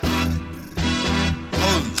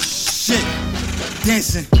shit,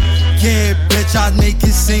 dancing. Yeah, bitch, I make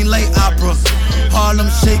it seem like opera. Harlem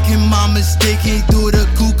shaking, my mistake, ain't do the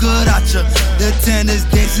cucaracha. The tennis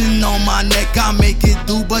dancing on my neck, I make it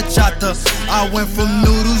do bachata. I went from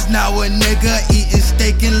noodles, now a nigga eating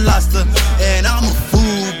steak and lobster. And I'm a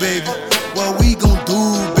fool, baby. What we gon' do,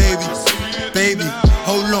 baby? Baby,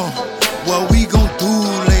 hold on. What we gon' do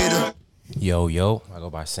later? Yo, I go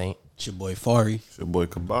by Saint. It's your boy Fari. It's your boy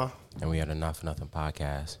Kaba. And we had a Not For Nothing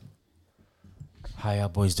podcast. How y'all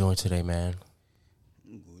boys doing today, man?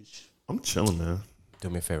 I'm chilling, man. Do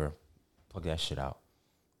me a favor. Plug that shit out.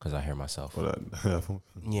 Because I hear myself. For that headphone.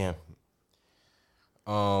 Yeah. It's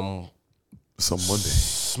on Monday.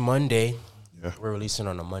 It's Monday. Yeah. We're releasing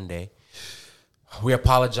on a Monday. We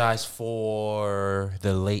apologize for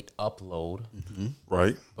the late upload. Mm-hmm.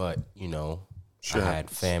 Right. But, you know, Sure. I had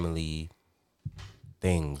family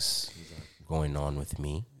things going on with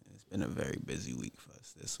me. It's been a very busy week for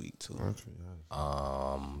us this week too.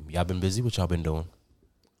 Y'all been busy? What y'all been doing?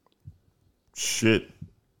 Shit.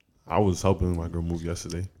 I was helping my girl move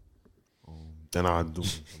yesterday. Then I do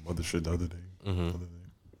some other shit the other day.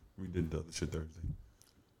 We did the other shit Thursday.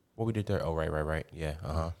 What we did there? Oh, right. Yeah,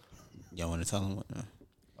 Y'all want to tell them what?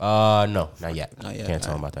 No, not yet. Not yet, Can't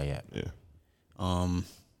tell alright. them about that yet. Yeah.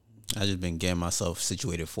 I just been getting myself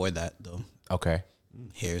situated for that though. Okay.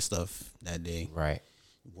 Hair stuff that day. Right.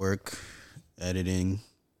 Work, editing.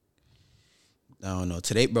 I don't know.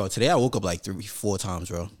 Today I woke up like 3-4 times,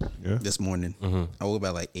 bro. Yeah. This morning. I woke up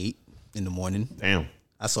at like 8 in the morning. Damn.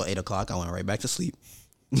 I saw 8 o'clock. I went right back to sleep.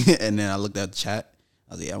 And then I looked at the chat.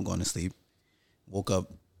 I was like, yeah, I'm going to sleep. Woke up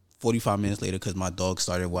 45 minutes later because my dog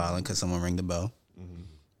started wilding because someone rang the bell.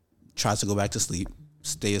 Tried to go back to sleep.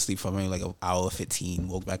 Stay asleep for maybe like an hour 15.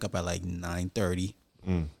 Woke back up at like 9:30.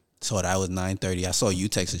 So that was 9:30. I saw you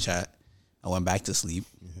text the chat. I went back to sleep.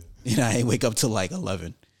 And I didn't wake up till like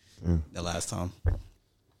 11 the last time.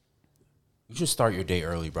 You should start your day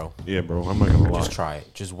early, bro. Yeah, bro. I'm not gonna lie. Just try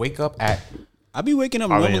it. Just wake up at... I be waking up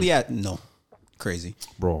 5 normally at... No. Crazy.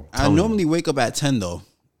 Bro. I normally wake up at 10 though.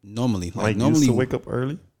 Normally. Like normally used to wake up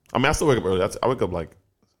early. I mean, I still wake up early. I wake up like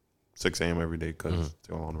 6 a.m. every day because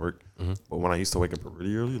to go on work. But when I used to wake up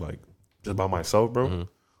really early, like just by myself, bro. Like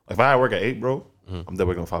if I had work at 8, bro, I'm dead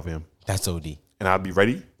waking up 5 a.m. That's OD. And I'd be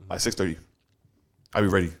ready by 6:30. I'd be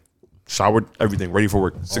ready. Showered, everything, ready for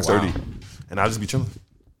work, 6:30. wow. And I'd just be chilling.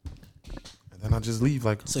 And then I just leave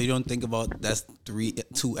like, So you don't think about that's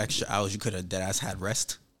 2 extra hours you could have dead ass had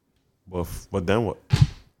rest? but then what?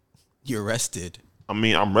 You're rested. I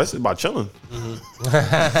mean, I'm rested by chilling.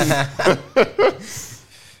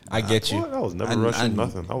 I get you. What? I was never rushing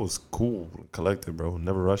nothing. I was cool, collected, bro.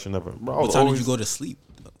 Never rushing, never. Bro, I What was time did always you go to sleep?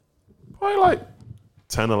 Probably like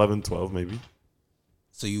 10, 11, 12 maybe.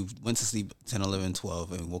 So you went to sleep 10, 11,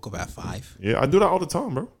 12 and woke up at 5? Yeah, I do that all the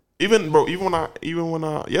time, bro. Even when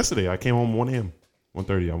I yesterday I came home 1 a.m.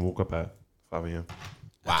 1:30. I woke up at 5 a.m.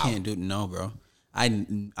 Wow. I can't do it. No, bro.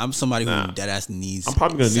 I'm somebody who dead ass needs I'm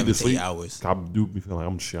probably gonna need 7 to to 8 sleep. hours. I do be feeling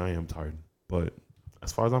like I am tired. But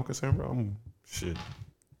as far as I'm concerned, bro, I'm shit.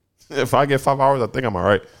 If I get 5 hours, I think I'm all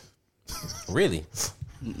right. Really?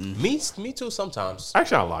 Me too sometimes.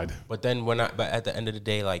 Actually, I lied. But then but at the end of the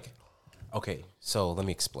day, like, okay, so let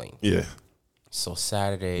me explain. Yeah. So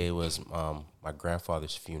Saturday was my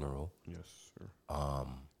grandfather's funeral. Yes, sir.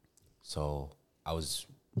 So I was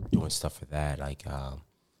doing stuff for that, like,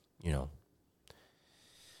 you know,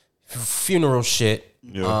 funeral shit.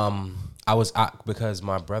 Yeah. I was out because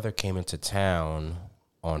my brother came into town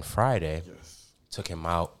on Friday. Yes. Took him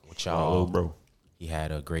out with My y'all. little bro. He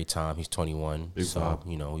had a great time. He's 21. Big so, vibe.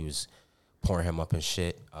 you know, we was pouring him up and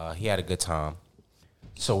shit. He had a good time.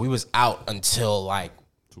 So we was out until like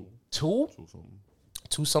 2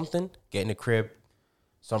 something, get in the crib.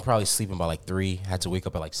 So I'm probably sleeping by like 3. Had to wake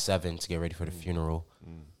up at like 7 to get ready for the funeral.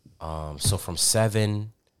 So from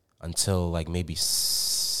 7 until like maybe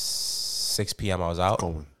 6 p.m. I was out.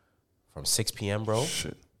 Going. From 6 p.m., bro,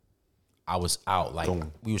 Shit. I was out. Like,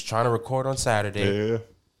 Going. we was trying to record on Saturday. Yeah.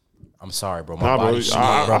 I'm sorry, bro. My Nah, bro. body shut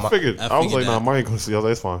I figured. I was like, that. nah, mine ain't gonna see. I was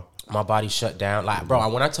like, it's fine. My body shut down. Like, bro,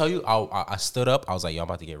 when I tell you, I stood up. I was like, yo, I'm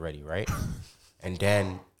about to get ready, right? And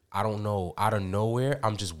then, I don't know, out of nowhere,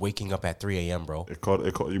 I'm just waking up at 3 a.m., bro. It caught.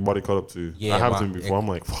 Your body caught up to you. Yeah, that happened to me before. I'm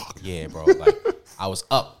like, fuck. Yeah, bro. Like, I was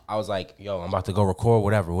up. I was like, yo, I'm about to go record,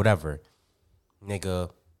 whatever. Nigga.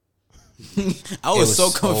 I was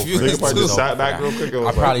so confused. Nigga probably too. just sat back real quick.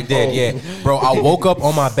 I probably did, yeah. Bro, I woke up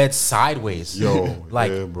on my bed sideways. Yo,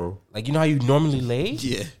 like, yeah, bro. Like, you know how you normally lay?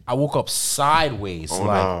 Yeah. I woke up sideways. Oh,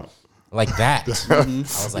 like, nah. like that. I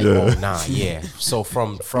was like, oh, nah, yeah. So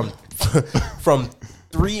from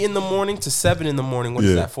 3 in the morning to 7 in the morning, what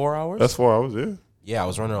is that, 4 hours? That's 4 hours, yeah. Yeah, I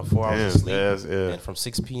was running on 4 hours of sleep. Yes, yeah. And from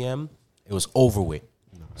 6 p.m., it was over with.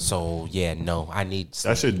 So, yeah, no, I need sleep.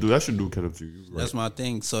 That should do catch up to you. Right. That's my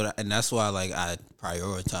thing. So and that's why like I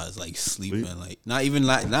prioritize like sleeping. Like not even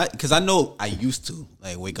like not because I know I used to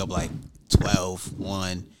like wake up like 12,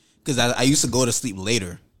 1 because I used to go to sleep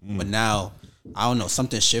later, but now I don't know,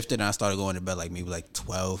 something shifted and I started going to bed like maybe like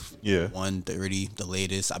 12, 1:30 the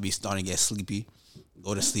latest. I be starting to get sleepy,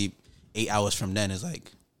 go to sleep. 8 hours from then is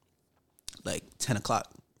like 10 o'clock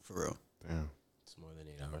for real. Damn. It's more than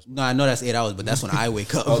 8 hours. No, I know that's 8 hours, but that's when I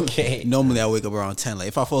wake up. Okay. Normally I wake up around 10. Like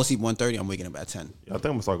if I fall asleep 1:30, I'm waking up at 10. Yeah, I think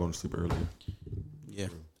I'm gonna start going to sleep earlier. Yeah.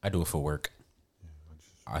 I do it for work.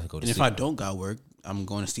 I go to And sleep if I don't got work, I'm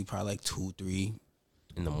going to sleep probably like 2, 3.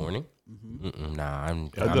 in the morning. Nah, I'm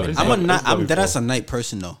That's a night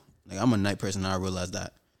person though. Like I'm a night person. And I realize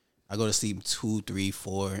that. I go to sleep 2, 3,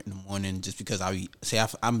 4 in the morning just because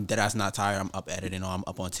I'm dead ass not tired. I'm up editing or I'm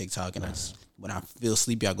up on TikTok and when I feel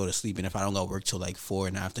sleepy I go to sleep, and if I don't go to work till like 4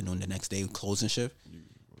 in the afternoon the next day closing shift,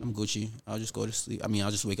 I'm Gucci. I'll just go to sleep. I mean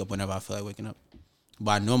I'll just wake up whenever I feel like waking up.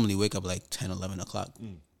 But I normally wake up like 10, 11 o'clock.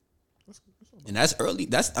 And that's early.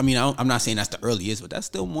 I'm not saying that's the earliest, but that's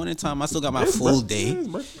still morning time. I still got my full day.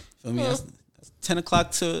 Feel me? That's 10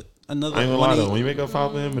 o'clock to another. I ain't gonna lie though. When you wake up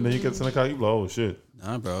 5 a.m. and then you get 10 o'clock, you be like, oh shit.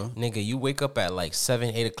 Nah, bro. Nigga, you wake up at like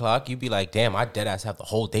 7, 8 o'clock, you be like, damn, I dead ass have the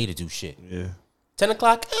whole day to do shit. Yeah. 10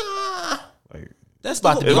 o'clock, Like That's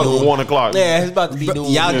about to be it's like noon. 1 o'clock. Yeah, it's about to be Bro,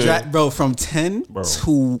 noon. y'all bro, from 10 Bro.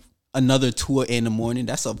 to another 2 in the morning.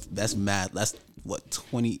 That's mad. That's what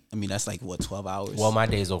 20. I mean, that's like what 12 hours. Well, my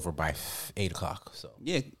day's over by 8 o'clock, so.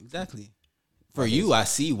 yeah, exactly. For you, I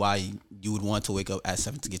see why you would want to wake up at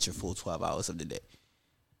 7 to get your full 12 hours of the day.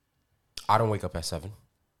 I don't wake up at 7.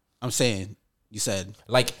 I'm saying you said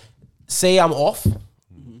Like, say I'm off,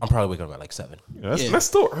 I'm probably waking up at like 7. Yeah, Yeah. that's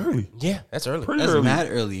still early. Yeah, that's early. Pretty that's early. mad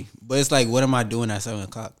early, but it's like, what am I doing at 7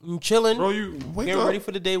 o'clock? I'm chilling, Bro, you wake getting up. ready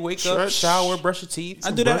for the day, wake up, stretch. shower, brush your teeth.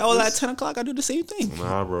 I do that all at breakfast. 10 o'clock. I do the same thing.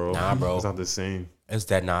 Nah, bro. It's not the same. Is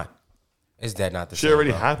that not the Shit same,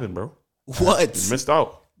 already bro? happened, bro. What? You missed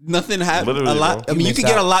out. Nothing happened. Literally, A lot. bro. I mean, you missed can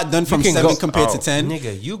get a out. lot done from You can 7 go compared to out. 10.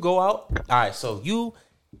 Nigga, you go out. All right, so you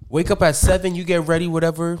wake up at 7, you get ready,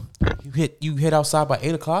 whatever. You hit outside by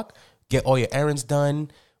 8 o'clock, get all your errands done.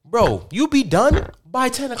 Bro, you be done by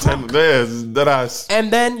 10 o'clock. That ass.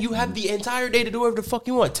 And then you have the entire day to do whatever the fuck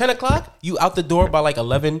you want. 10 o'clock, you out the door by like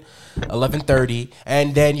 11:30,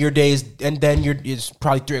 and then it's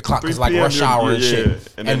probably 3 o'clock because 3 like p.m. rush hour and yeah. shit, And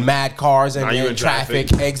and then- mad cars and, Now you and in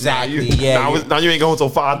traffic. Exactly. Now you ain't going till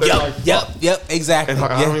 5:30. Yep. Exactly. And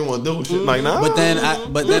I don't even want to do shit. Like, nah. But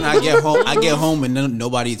then I get home. I get home and then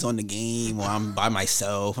nobody's on the game, or I'm by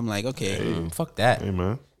myself. I'm like, okay. Fuck that. Hey,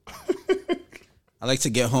 man. I like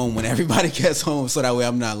to get home when everybody gets home, so that way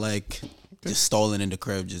I'm not like just stalling in the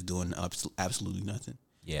crib, just doing absolutely nothing.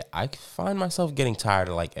 Yeah, I find myself getting tired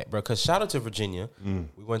of like, bro. Because shout out to Virginia,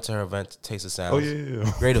 we went to her event, Taste of Sounds. Oh,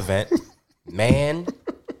 yeah. Great event, man.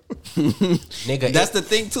 Nigga, That's the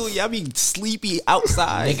thing too. Y'all be sleepy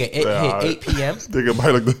outside. nigga. It Yeah, hit 8 p.m. Nigga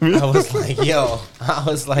might look at me. I was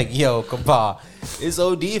like, yo, compa, it's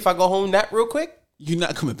OD if I go home nap real quick. You're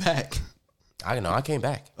not coming back. I know, I came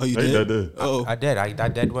back. Oh, you Hey, did? that did. Oh, I did. I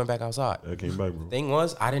did went back outside. I came back, bro. Thing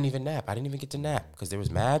was, I didn't even nap. I didn't even get to nap because there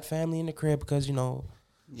was mad family in the crib because, you know,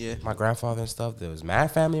 yeah. my grandfather and stuff. There was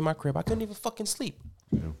mad family in my crib. I couldn't even fucking sleep.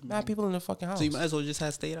 Mad people in the fucking house. So you might as well just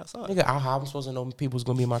have stayed outside. Nigga, how I'm supposed to know people's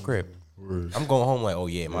gonna be in my crib? Word. I'm going home like, oh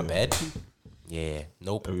yeah, my bed. Yeah,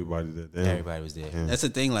 nope. Everybody did. Damn. Everybody was there. That's the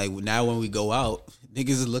thing. Like now, when we go out, niggas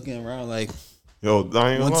is looking around like Yo,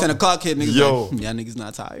 I ain't when gonna 10 lie. o'clock hit. Niggas Yo. like, y'all niggas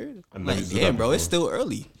not tired. I know Like, you said damn, that bro, it's before. still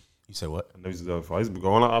early. You said what? I know you said that before. I used to be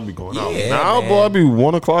going out. I'll be going out. Yeah, Now, man. boy, I be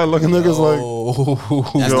 1 o'clock looking niggas like,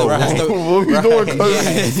 Oh, That's yo, the that's the what we doing?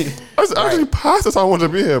 Cause it's actually past the time I wanted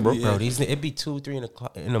to be here, bro. bro, it'd be 2, 3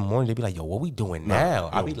 in the morning. They'd be like, yo, what we doing now?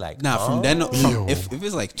 I'd be like, Nah, from then, Yo. if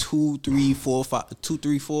it's like 2, 3, 4, 5, 2,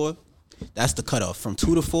 3, 4, that's the cutoff. From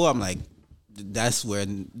 2 to 4, I'm like, that's where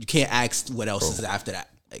you can't ask what else is after that.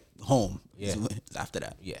 Like home, Yeah. is after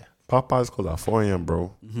that. yeah. Popeyes close at 4 a.m.,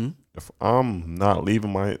 bro. If I'm not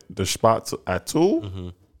leaving the spot at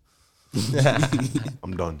 2,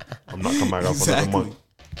 I'm done. I'm not coming back out for another month.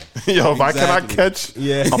 Yo, if I cannot Exactly. catch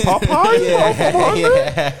a Popeye, oh, come on,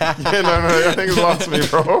 man. No, I think it's lost me,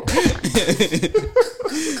 bro.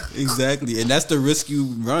 Exactly, and that's the risk you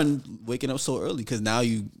run waking up so early because now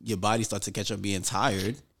your body starts to catch up being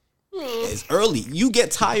tired. It's early. You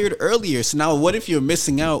get tired earlier. So now, what if you're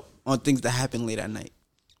missing out on things that happen late at night?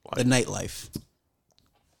 The nightlife.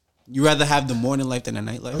 You rather have the morning life than the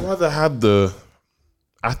I'd nightlife? rather have the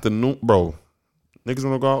afternoon, bro. niggas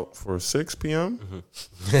want to go out for 6 p.m.,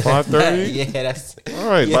 5:30. Yeah, that's All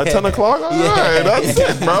right, by 10 o'clock, all right, that's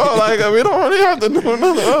it, bro. Like, we don't really have to do nothing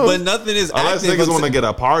else. But nothing is Unless active. niggas want to get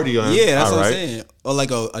a party on. Yeah, that's all what I'm right. saying. Or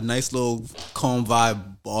like a nice little calm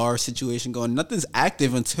vibe bar situation going. Nothing's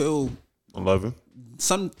active until 11.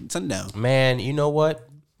 sundown. man. You know what?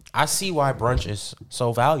 I see why brunch is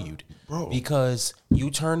so valued, Bro. because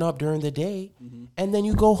you turn up during the day and then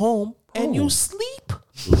you go home and you sleep.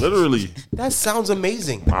 Literally. That sounds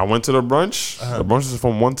amazing. I went to the brunch. The brunch is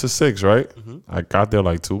from 1 to 6, right? I got there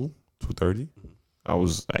like 2:30. I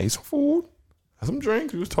ate some food, had some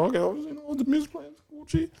drinks. We was talking. I was, the music playing.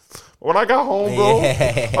 Gucci. But when I got home, bro,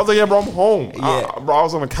 I was like, yeah, bro, I'm home. I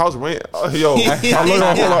was on the couch waiting. Yo, I looked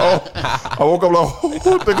at him like, I woke up like,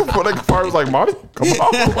 oh, nigga fire was like, Marty, come on.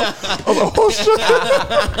 I was like, oh, shit.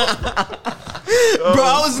 Bro,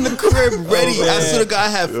 I was in the crib ready. I swear to God, I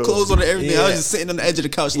had clothes on and everything. I was just sitting on the edge of the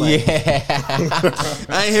couch like,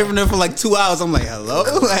 I ain't hear from them for like 2 hours. I'm like, hello?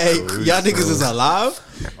 Like, y'all niggas is alive?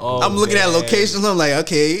 I'm looking at locations. I'm like,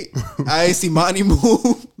 okay. I ain't see Monty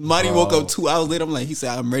move. Monty woke up 2 hours later. I'm like, he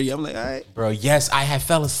said, I'm ready. I'm like, all right. Bro, yes, I had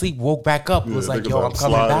fell asleep, woke back up. It was like, niggas yo, like I'm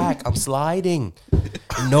coming sliding. back. I'm sliding.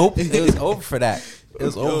 Nope, it was over for that. It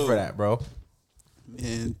was over for that, bro.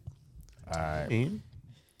 Man, All right.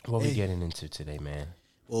 What we getting into today, man?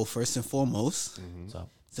 well, first and foremost, What's up?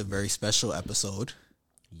 it's a very special episode.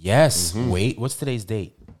 Yes. Wait, what's today's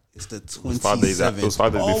date? It's the 5 days after. It was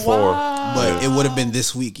 5 days Oh, before. wow. but it would have been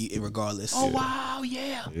this week regardless. Oh, wow,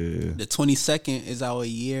 yeah. Yeah. The 22nd is our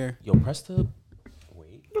year. Yo, press the...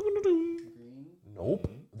 Wait. Nope.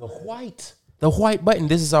 The white. The white button.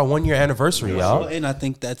 This is our 1 year anniversary, y'all. And I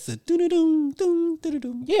think that's the doo-doo-doo,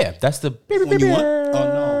 doo-doo-doo. Yeah, that's the... One you want? Oh,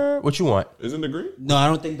 no. What you want? Isn't it green? No, I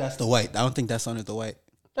don't think that's the white. I don't think that's under the white.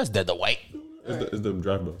 That's dead the white. It's the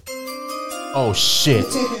drive bell. Oh, shit.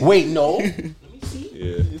 Wait, no.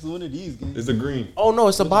 Yeah. It's one of these games. It's the green. Oh, no,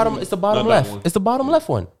 it's the bottom. It's the bottom Not that left. one. It's the bottom left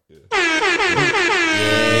one.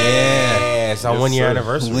 Yeah, it's our 1 year sir.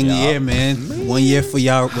 anniversary. 1 y'all. year, man. 1 year for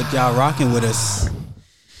y'all. What y'all rocking with us?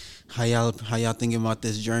 How y'all thinking about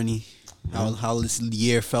this journey? How this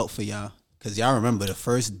year felt for y'all? Cause y'all remember the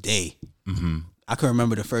first day. I can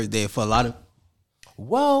remember the first day for a lot of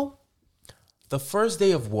Well, the first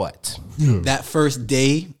day of what? that first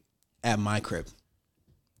day at my crib.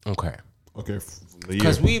 Okay. Okay. From the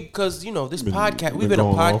year. Because you know this podcast, we've been a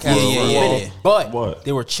going on podcast for for Yeah, a yeah, minute, yeah. but What?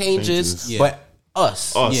 there were changes. Yeah. But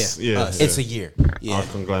us, Us. Yeah, Yeah. us. it's a year. Yeah, Our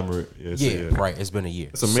conglomerate. Yeah. It's Yeah, a year. right. It's been a year.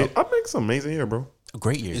 It's amazing. I think it's an amazing year, bro. A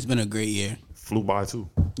great year. it's been a great year. Flew by too.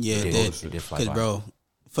 Yeah, it It did. did. It did fly Cause by. bro,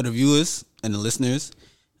 for the viewers and the listeners,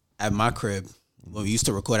 at my crib, when we used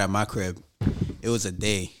to record at my crib, it was a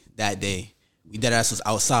day. That day, we dead ass was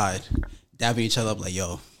outside, dapping each other up like,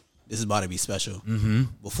 "Yo, this is about to be special." Mm-hmm.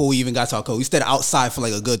 Before we even got to our code, we stayed outside for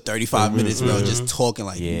like a good 35 minutes, bro, just talking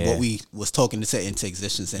like Yeah. what we was talking to set into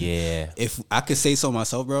existence. And Yeah. if I could say so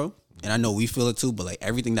myself, bro, and I know we feel it too, but like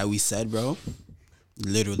everything that we said, bro,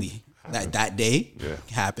 literally. That day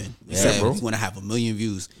happened. We said bro. we want to have 1 million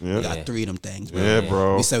views. Yeah. We got 3 of them things, bro. Yeah,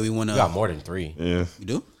 bro. We said we want We to. got more than 3. Yeah. We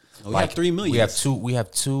do? Oh, we Like have 3 million. We have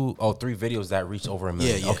 3 videos that reach over 1 Yeah,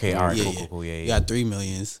 million. yeah. Okay, all right, Yeah, cool. Yeah, We yeah. got 3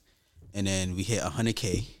 millions, and then we hit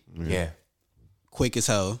 100K, Yeah. quick as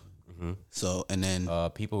hell. Mm-hmm. So, and then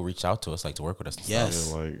People reach out to us like to work with us. And yes,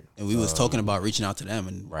 stuff. Like and we was talking about reaching out to them,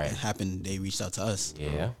 and Right. it happened. They reached out to us.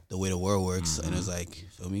 Yeah. The way the world works, and it was like,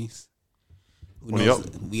 feel me. Who Only knows?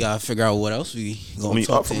 up. We gotta figure out what else we gonna only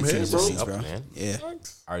talk up to from into here, existence, bro. bro. Man. Yeah,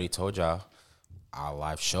 I already told y'all our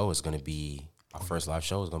live show is gonna be our first live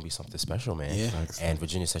show is gonna be something special, man. Yeah. And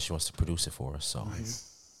Virginia said she wants to produce it for us, so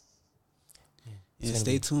yeah.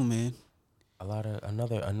 Stay tuned, man. a lot of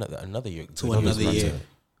another year To another year.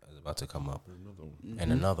 is about to come up,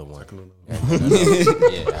 and another one.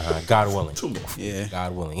 Yeah, God willing. Yeah,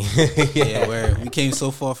 God willing. yeah. We came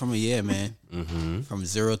so far from a year, man. From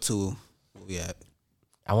 0 to where we at.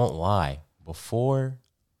 I won't lie.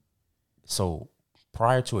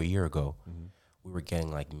 Prior to a year ago, we were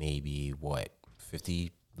getting like maybe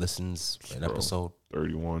 50 listens an episode.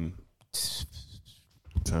 31,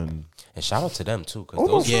 10. And shout out to them too, because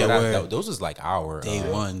Almost. those, Yeah, that- word. that- those was like our Day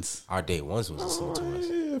ones. Our day ones was listening to us.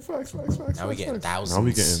 Yeah, facts. Now we getting thousands. Now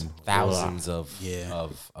we getting thousands of Yeah.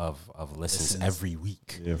 of listens Listens. every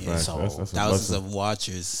week. Yeah, facts. So That's a Thousands blessing. of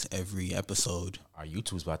watchers every episode. our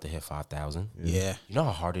YouTube's about to hit 5,000. Yeah. You know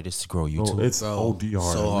how hard it is to grow No, YouTube. it's Bro, OD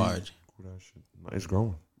hard. so We- hard. It's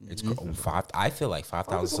growing. It's I feel like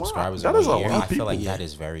 5,000 That's a lot. subscribers That in is a a year. lot of I feel like people. that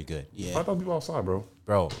is very good, Yeah. 5,000 people outside, bro.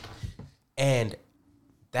 bro. And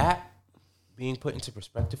that being put into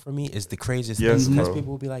perspective for me is the craziest Yes, thing, because bro.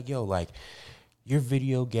 people will be like, "Yo, like your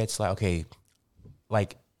video gets like okay."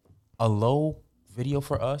 like a low video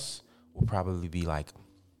for us will probably be like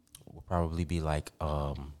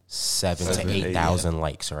 7,000 to 8,000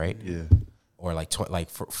 likes, right? Yeah. Or like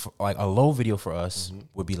for like a low video for us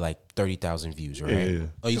would be like 30,000 views, right? Yeah.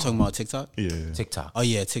 Oh, you talking about TikTok? Yeah. TikTok. Oh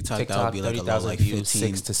yeah, TikTok that would be like a low, 30,000 like views, 15.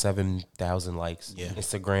 6,000 to 7,000 likes. Yeah.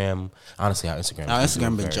 Instagram, honestly, our Instagram. Our is doing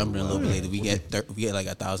Instagram been very jumping a well. little bit lately. We get like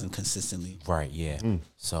 1,000 consistently. Right, yeah.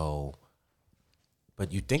 So,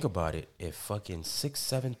 but you think about it, if fucking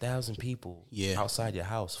 6,000-7,000 people outside your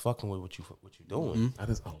house fucking with what you doing, That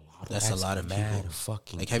is a lot. That's a lot of mad people.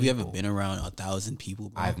 fucking. Like, have you ever people. been around 1,000 people,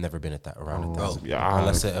 bro? I've never been at that around 1,000. Yeah,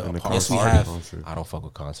 Unless in a the party. Yes, we have. I don't fuck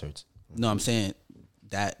with concerts. No, I'm saying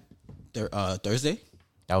that Thursday.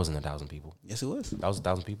 That wasn't 1,000 people. Yes, it was. That was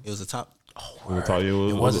 1,000 people. It was the top. We were talking,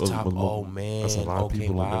 It was a top. Oh man. That's a lot of Okay,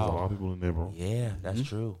 people in there. There's a lot wow. of people in there, bro. Yeah, that's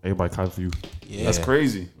true. Everybody clap for you. Yeah. That's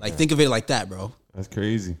crazy. Like, think of it like that, bro. That's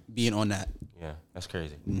crazy. Being on that. Yeah, that's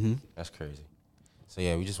crazy. That's crazy. So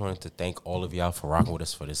yeah, we just wanted to thank all of y'all for rocking with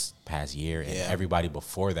us for this past year, and everybody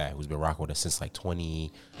before that who's been rocking with us since like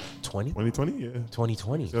 2020, 2020, yeah.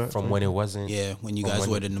 2020, Yeah, from when it wasn't. Yeah, when you from guys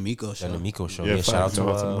when were the Namiko show. The Namiko show. Yeah, Yeah, shout out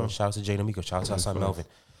facts. to shout out to Jay Namiko. Shout out to our son Melvin.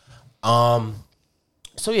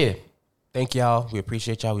 So yeah, thank y'all. We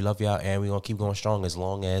appreciate y'all. We love y'all, and we're gonna keep going strong as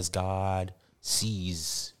long as God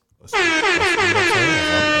sees. You know what I'm saying? As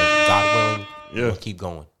long as God willing, we're gonna keep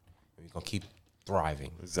going. We're gonna keep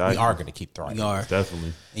thriving. Exactly. We are gonna keep thriving. We are.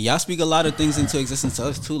 Definitely. And y'all speak a lot of things into existence to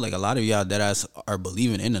us too. Like, a lot of y'all that are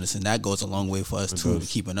believing in us, and that goes a long way for us too,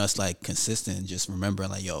 keeping us like consistent and just remembering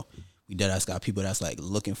like, yo, we dead ass got people that's like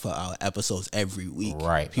looking for our episodes every week.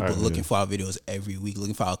 Right. People Right, looking yeah. for our videos every week,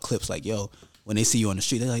 looking for our clips. Like, yo, when they see you on the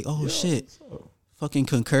street, they're like, oh shit. Fucking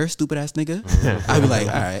concur, stupid ass nigga. I'd be like,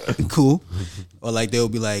 all right, cool. Or like they'll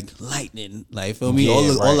be like, lightning, like, feel me?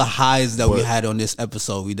 Yeah, all the highs that we But- had on this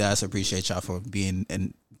episode, we just appreciate y'all for being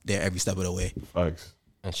in there every step of the way. Facts.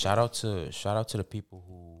 And shout out to the people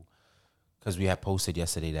who, because we had posted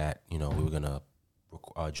yesterday that we were gonna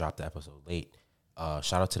drop the episode late.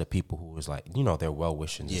 Shout out to the people who was like, they're well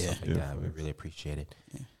wishing and stuff like that. We really appreciate it.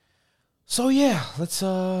 Yeah. So yeah, let's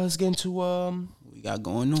get into What we got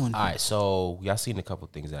going on? All right, so y'all seen a couple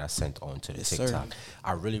things that I sent on to the Yes, TikTok. sir.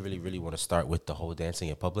 I really, really, really want to start with the whole dancing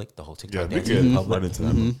in public, the whole TikTok Yeah, we dancing in get public. right into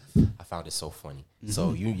that. bro. I found it so funny.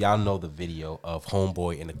 So y'all know the video of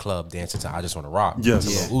Homeboy in the club dancing to "I Just Want to Rock" Yes.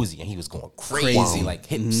 to Yeah. Lil Uzi, and he was going crazy, Crazy. like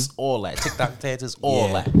hips, all that, TikTok dances, all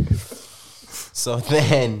Yeah. that. So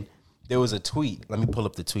then there was a tweet. Let me pull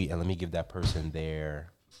up the tweet and let me give that person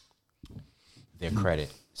their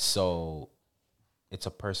credit. So it's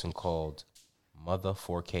a person called Mother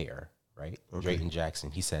 4K'er, right? Drayton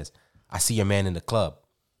Jackson. He says, "I see your man in the club,"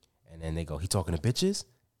 and then they go, "He talking to bitches?"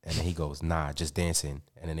 And then he goes, "Nah, just dancing."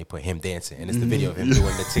 And then they put him dancing, and it's the video of him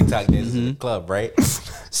doing the TikTok dances in the club, right?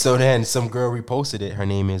 So then some girl reposted it. Her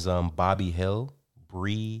name is Bobby Hill,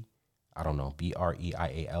 Bree. I don't know,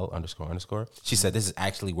 BREIAL__. She said, "This is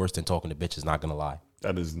actually worse than talking to bitches, not gonna lie."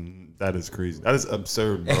 That is crazy. That is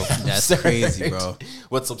absurd, bro. That's Absurd. crazy, bro.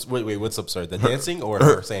 What's absurd? The dancing or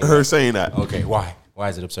her saying Her that? saying that. Okay, why? Why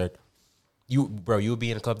is it absurd? You would be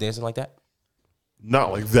in a club dancing like that?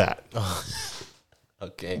 Not like that.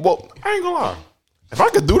 Okay. Well, I ain't gonna lie. If I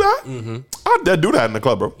could do that, I'd dead do that in the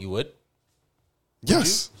club, bro. You would?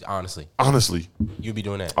 Yes. Honestly. Honestly. You'd be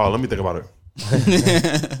doing that. Oh, let me think about it.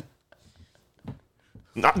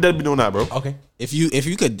 I'd dead be doing that, bro. Okay. If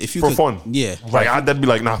you could For fun. yeah. Like, I'd dead be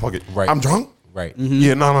like, nah, fuck it. Right. I'm drunk? Right.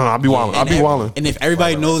 Yeah, no, I'll be wilding. I'll be wilding. And if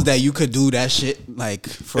everybody knows that you could do that shit, like,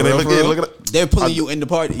 for And they real, look- for yeah, real, look at- they're pulling I- you in the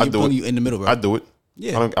party. I You're do pulling it. you in the middle, bro. I'd do it.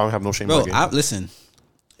 Yeah. I don't have no shame Bro, in my game. listen.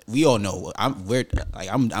 We all know I'm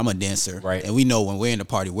a dancer, Right. And we know when we're in the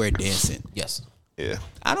party, we're dancing. Yes. Yeah.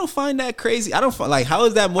 I don't find that crazy. I don't like, how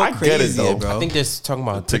is that more I get it, crazy, though. bro? I think they're talking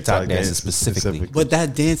about TikTok TikTok dances dance specifically. specific. But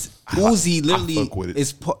that dance, Uzi literally fuck with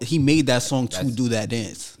it. he made that song to do that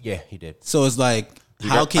dance. Yeah, he did. So it's like,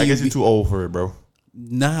 how can I you guess be, you're too old for it, bro.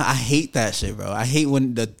 Nah, I hate that shit, bro. I hate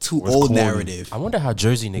when the too It's old corny. narrative. I wonder how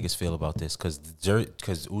Jersey niggas feel about this, because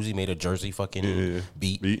Uzi made a Jersey fucking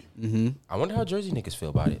beat. I wonder how Jersey niggas feel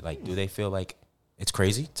about it. Like, do they feel like it's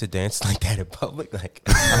crazy to dance like that in public? Like,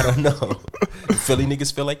 I don't know. Philly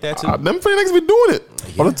niggas feel like that too? Them Philly niggas be doing it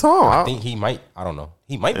all the time. I think he might. I don't know.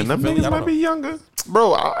 He might be and from them Philly. I niggas don't might know. be younger.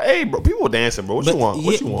 Bro, hey, bro, people dancing, bro. What you want?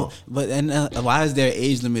 What you want? But why is there an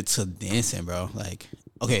age limit to dancing, bro? Like,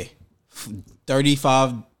 okay, 40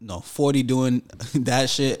 doing that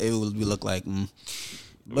shit, it would look like.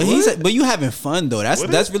 But but you having fun though.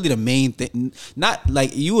 That's really the main thing. Not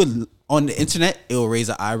like you would on the internet, it will raise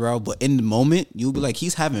an eyebrow, but in the moment, you'll be like,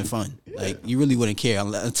 he's having fun. Like, you really wouldn't care.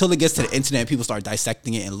 Until it gets to the internet, people start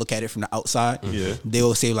dissecting it and look at it from the outside. Yeah. They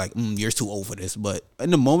will say, like, you're too old for this. But in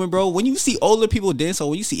the moment, bro, when you see older people dance, or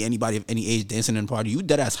when you see anybody of any age dancing in a party, you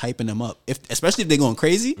deadass hyping them up. Especially if they're going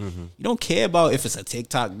crazy, you don't care about if it's a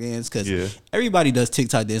TikTok dance, because everybody does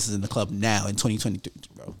TikTok dances in the club now in 2023,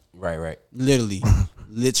 bro. Right.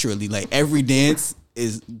 Literally. Like, every dance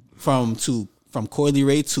is from Coily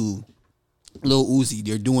Ray to Lil Uzi,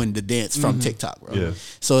 they're doing the dance from TikTok, bro. Yeah.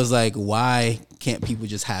 So it's like, why can't people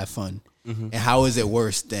just have fun? And how is it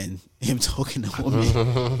worse than him talking to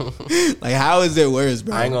women? Like, how is it worse,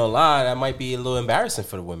 bro? I ain't gonna lie, that might be a little embarrassing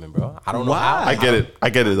for the women, bro. I don't know how. Why? I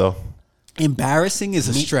get it though. Embarrassing is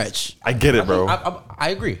a stretch. I get it, bro. I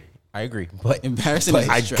agree, but Embarrassing is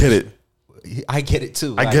a I stretch. get it. I get it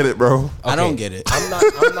too. I get it, bro. I don't get it. I'm not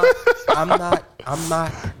gonna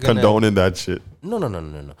Condoning that shit.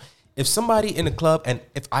 No. If somebody in the club, and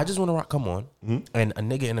if I just want to rock, come on, and a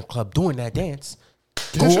nigga in the club doing that dance,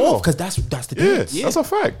 go sure. off, because that's the Yeah, dance. that's a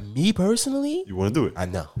fact. Me personally, You want to do it? I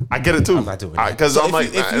know. I get it too. I'm not doing that. Because So I'm like,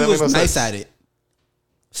 if that you makes was no nice sense. at it,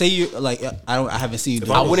 say you like, I haven't seen you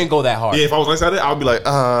do I this. wouldn't go that hard. Yeah, if I was nice at it, I would be like,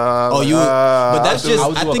 Oh, you? But that's just.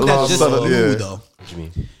 would I do think a that's just club you, yeah. though. What you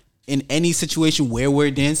mean? In any situation where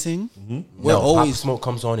we're dancing, we're No, Pop always. Smoke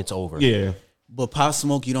comes on, it's over. yeah. But Pop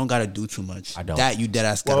Smoke, you don't gotta do too much. I don't. That you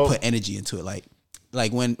deadass gotta Well- put energy into it.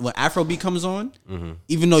 Like when Afrobeat comes on,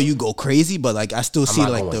 even though you go crazy, but like I still see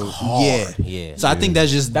not like going the hard. Yeah. So I think that's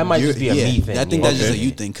just That might just be a me thing, I think yeah. that's just a Okay.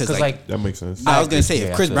 you thing because 'Cause, like, That makes sense. I was gonna say Yeah,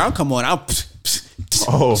 if Chris I feel Brown come on, I'll.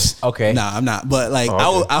 Oh, Okay. Nah, I'm not. But like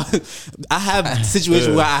I have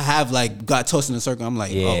situations where I have like got tossed in a circle. I'm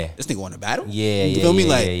like, Yeah. oh, this nigga want to battle. Yeah, you yeah, feel me? yeah,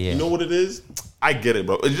 Like, yeah, yeah. you know what it is? I get it,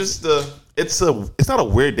 bro. It's just it's not a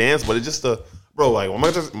weird dance, but it's just bro. Like when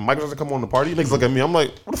Michael doesn't come on the party, niggas look at me. I'm like,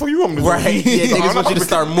 what the fuck you want me to do? Right. Yeah, niggas want you to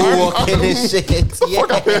start moonwalking and shit. Yeah.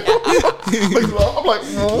 I'm like,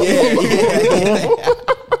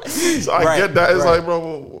 so I Right, get that. It's right. like,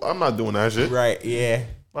 bro, I'm not doing that shit. Right. Yeah.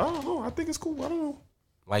 I don't know. I think it's cool. I don't know.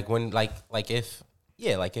 Like when, like if,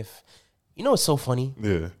 you know, it's so funny.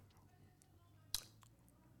 Yeah.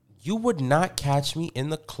 You would not catch me in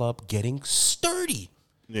the club getting sturdy.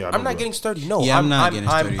 Yeah, I'm not getting sturdy. No, Yeah, I'm not getting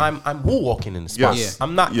sturdy. I'm woo walking in the spot. Yes.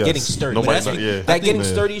 I'm not Yes. getting sturdy. Nobody's But that's not- yeah. that I think getting that-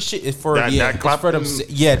 sturdy shit is for That- that it's for them.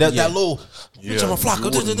 clapping- Yeah, that Yeah. little. Yeah, Bitch, I'm a flock. you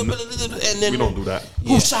wouldn't. And then We don't do that.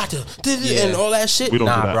 Who shot her? And all that shit. We don't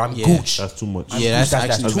do Nah, that. bro, I'm Yeah. gooch. That's too much. yeah, that's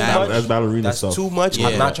actually too mad. much. That's ballerina That's stuff. too much. Yeah.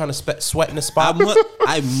 I'm not trying to sweat in the spot.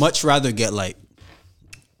 I much rather get light.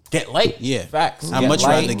 Get light. Yeah, Facts. I Get much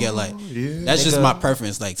light. rather get light. That's just my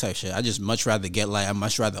preference, like type shit. I just much rather get light. I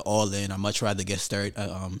much rather all in. I much rather get stirred.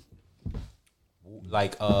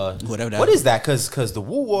 Like Whatever that What is. is that? Cause the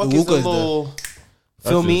woo walk The is woo a is the- little.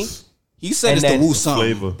 Feel me? He said And it's the then woo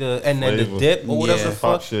something. Flavor. And then the Flavor. dip or whatever Yeah. the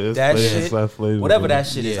fuck Pop shit, it's that flavor, shit, it's like flavor, whatever bro. that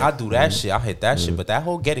shit is, Yeah. I do that shit. I hit that shit. But that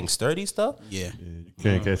whole getting sturdy stuff, Yeah, You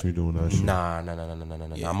can't catch me doing that shit. nah. I'm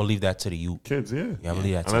gonna leave that to the youth. Kids, yeah. Yeah, I'm gonna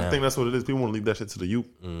leave that to And I them. think that's what it is. People want to leave that shit to the youth.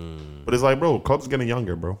 But it's like, bro, clubs getting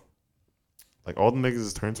younger, bro. Like all the niggas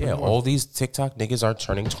is turning Yeah, 21. all these TikTok niggas are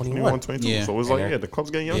turning 21, 21. 22. Yeah. So it's And like, they're- yeah, the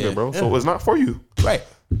club's getting younger, Yeah. bro. So it's not for you. Right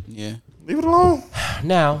yeah. Leave it alone.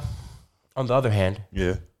 now, on the other hand,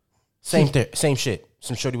 Yeah. same shit.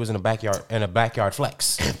 Some shorty was in a backyard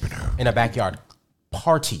flex, in a backyard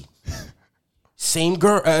party. Same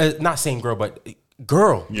girl, not same girl, but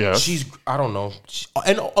girl. Yeah. She's I don't know,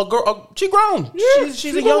 and a girl. She grown. Yeah, she's she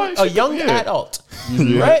a look young like a she- young yeah. adult,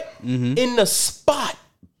 right? In the spot,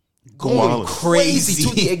 going Wildin'. crazy to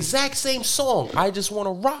Crazy. the exact same song. I just want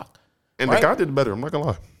to rock. And Right? the guy did better. I'm not gonna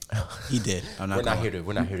lie. He did. I'm not We're not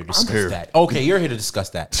gonna here to discuss here. that. Okay, you're here to discuss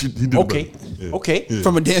that. He did Okay, better. Yeah. okay. lie.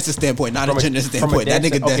 From a dancing standpoint, not From a a- gender from a standpoint. That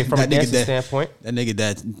dancing- nigga dead. okay, from a That nigga dancing dead. standpoint. That nigga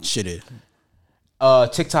dead shitted.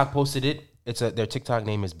 TikTok posted it. Their TikTok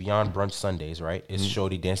name is Beyond Brunch Sundays, right? It's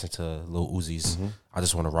Shorty dancing to Lil Uzi's I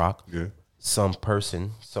Just Want to Rock. Yeah. Some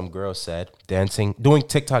girl said doing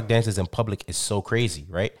TikTok dances in public is so crazy,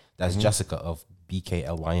 right? That's Jessica of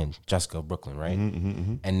BKLYN, Jessica of Brooklyn, right?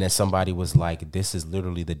 And then somebody was like, this is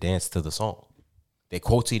literally the dance to the song. They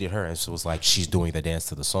quoted her and so it was like, she's doing the dance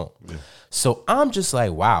to the song. So I'm just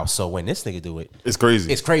like, wow. So when this nigga do it, It's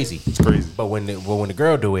crazy. it's crazy. It's crazy. But when the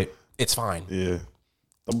girl do it, it's fine. Yeah.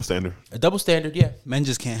 Double standard. A double standard, yeah. Men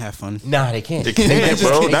just can't have fun. Nah, they can't. They can't,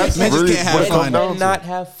 bro. That's men just really can't have what it comes fun. down Men to. not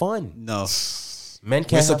have fun. No, Men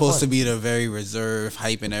can't we're have supposed fun. to be the very reserved,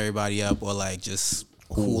 hyping everybody up, or like just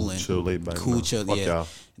cool and chill, laid back. cool, Nah, chill. fuck Yeah, y'all.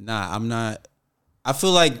 nah, I'm not. I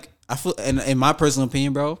feel, in my personal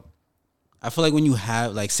opinion, bro. I feel like when you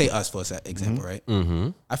have, like, say us for example, right? Mm-hmm.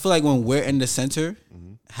 I feel like when we're in the center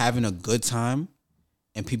having a good time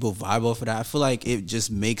and people vibe off of that, I feel like it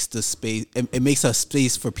just makes the space. It makes a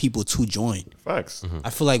space for people to join. Facts. I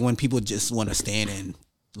feel like when people just want to stand and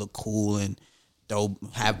look cool and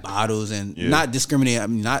have bottles and not discriminate.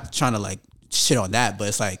 I'm not trying to like shit on that, but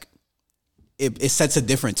it's like it sets a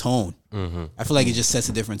different tone. I feel like it just sets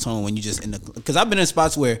a different tone when you just because I've been in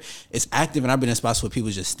spots where it's active and I've been in spots where people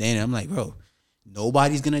just standing. I'm like, bro,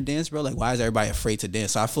 nobody's gonna dance, bro. Like, why is everybody afraid to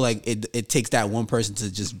dance? So I feel like it takes that one person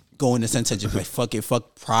to just go in the sense of just like fuck it,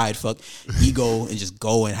 fuck pride, fuck ego, and just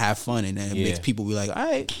go and have fun, and then it makes people be like, all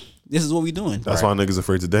right, this is what we doing. That's why niggas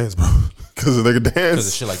afraid to dance, bro. Because the nigga dance. Because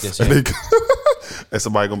of shit like this. And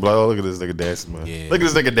somebody gonna be like, oh, look at this nigga dancing, man. Yeah. Look at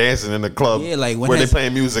this nigga dancing in the club like where they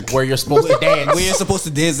playing music. Where you're supposed to dance. Where you're supposed to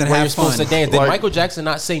dance and Where have you're supposed fun. to dance. Did Like- Michael Jackson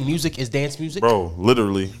not say music is dance music? Bro,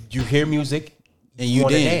 literally. You hear music And you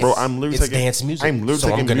wanna dance. Bro, I'm literally It's taking dance music. I'm literally so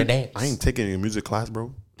taking I'm gonna mu- dance. I ain't taking a music class,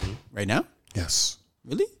 bro. Right now? Yes.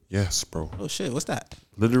 Really? Yes, bro. Oh shit, what's that?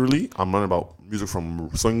 Literally, I'm learning about music from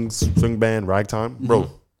swing band, ragtime. Bro, you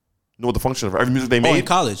know what the function of every music they Oh, made? in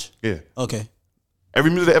college. Yeah. Okay. Every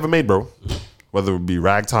music they ever made, bro. Whether it be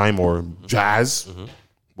ragtime or jazz,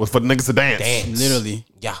 was for the niggas to dance. Dance. Literally.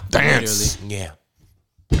 Yeah. Dance. Yeah.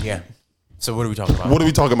 Yeah. So what are we talking about? What are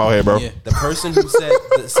we talking about here, bro? Yeah. The person who said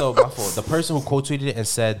my fault. The person who quote tweeted it and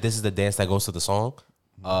said this is the dance that goes to the song.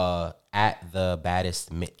 At the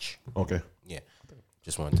baddest Mitch. Okay. Yeah.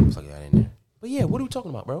 Just wanted to plug that in there. But yeah, what are we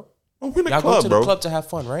talking about, bro? Oh, we in the Y'all club, go to bro. the club to have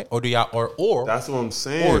fun, right? Or do y'all or That's what I'm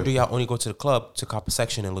saying. or do y'all only go to the club to cop a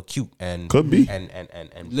section and look cute and Could be. and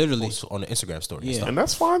Literally. post on the Instagram story and Yeah. stuff. And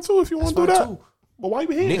that's fine too if you want to do fine, that. too. But why you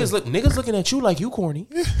here? Niggas looking at you like you corny.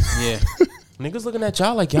 Yeah. Niggas looking at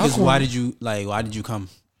y'all like y'all Because corny. why did you come?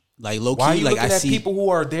 Like low key, Why are you like looking I at see people who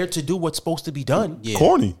are there to do what's supposed to be done? yeah.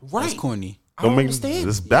 corny. Right. That's corny. I don't make understand.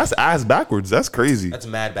 That's ass backwards. That's crazy. That's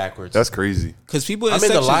mad backwards. That's crazy. Because people I'm in the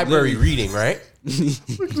sections library literally- reading, right? Look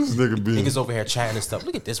at this nigga being Niggas over here chatting and stuff.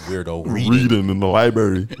 Look at this weirdo reading. reading in the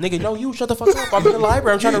library. Nigga, no, you shut the fuck up. I'm in the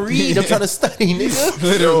library. I'm trying to read. I'm trying to study, nigga.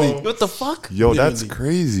 Literally. What the fuck? Yo, that's Literally.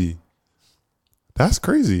 crazy. That's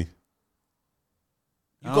crazy.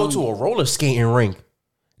 You go to a roller skating rink.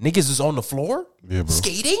 Niggas is on the floor Yeah, bro.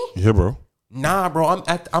 skating. Yeah, bro. Nah, bro.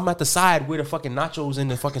 I'm at the side where the fucking nachos and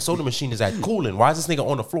the fucking soda machine is at cooling. Why is this nigga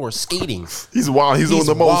on the floor skating? He's wild. He's doing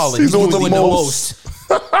the most. wildin'. He's doing the doing most.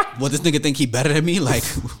 What, this nigga think he better than me? Like,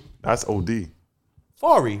 That's OD.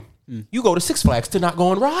 Fari, you go to Six Flags to not go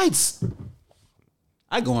on rides.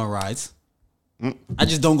 I go on rides. I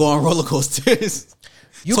just don't go on roller coasters.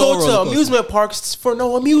 You Total go roller to coaster. amusement parks for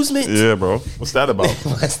no amusement. Yeah, bro. What's that about?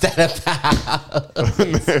 What's that about?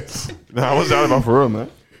 Nah, what's that about for real, man?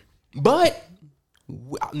 But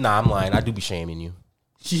nah, I'm lying. I do be shaming you.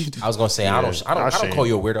 I was gonna say I don't shame. call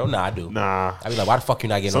you a weirdo. Nah, I do. Nah. I be like, why the fuck you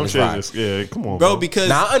not getting Some on this shit ride? just, yeah, come on, Bro, because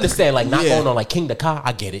Now I understand, like not Yeah. going on like King the Car.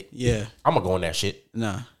 I get it. yeah, I'm gonna go on that shit,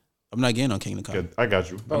 nah, I'm not getting on King the Car. Yeah, I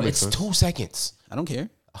got you. That bro. makes It's sense. 2 seconds. I don't care.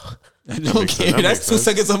 I don't makes sense. care. That That's makes 2 sense.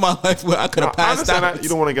 seconds of my life where I could have I passed understand out. that. You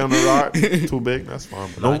don't want to get on the ride too big. That's fine.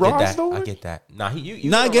 But no I get rides, that. though. I get that. Nah, you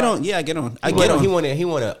Nah, I get get on. on. Yeah, I get on. I He get on. He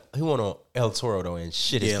wanna El Toro though and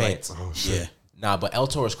shit his Yeah, like- pants. Oh, Yeah. Nah, but El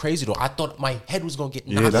Toro is crazy though. I thought my head was gonna get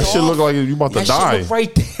Yeah, knocked that shit off. look like you about to That die. shit look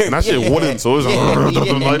right there. And that shit Yeah. wouldn't, so it's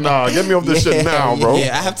Yeah. like, nah, get me off this shit now, bro.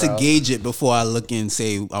 Yeah, I have to gauge it before I look and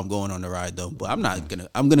say I'm going on the ride though. But I'm not gonna.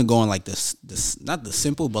 I'm gonna go on like this not the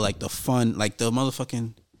simple, but like the fun, like the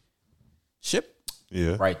motherfucking ship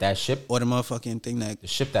Yeah. Right, that ship, or the motherfucking thing that. the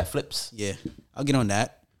ship that flips. Yeah, I'll get on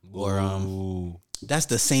that. Or Ooh. that's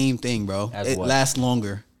the same thing, bro. As It what? lasts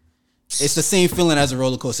longer. It's the same feeling as a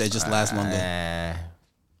roller coaster. It just lasts longer.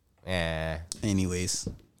 Anyways,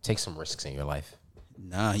 Take some risks in your life.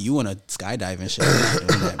 nah, you want to skydive and shit. I'm not doing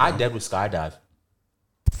that, bro. I dead with skydive.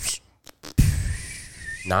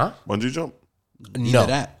 Nah, Bungee jump. no,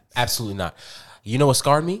 that. absolutely not. You know what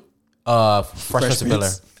scarred me? Fresh Prince of Bel-Air.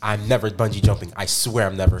 Prince. I'm never bungee jumping. I swear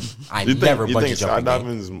I'm never. I You never think bungee jumping. gang.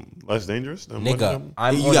 skydiving is less dangerous than bungee Nigga, jumping?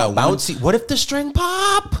 I'm You on got a one- bouncy. What if the string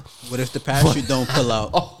pop? What if the parachute don't pull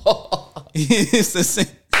out? It's the same.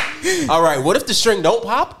 All right, what if the string don't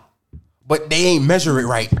pop, but they ain't measure it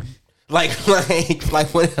right? Like what if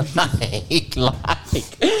what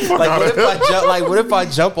if I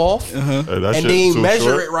jump off Hey, that and shit they ain't too measure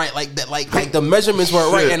short. it right, like that, like the measurements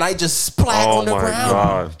weren't right, Shit. and I just splat Oh on the my ground.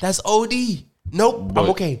 God. That's OD. Nope, But I'm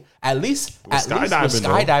okay. At least with skydiving, though.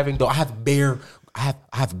 skydiving though, I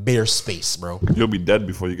have bare space, bro. You'll be dead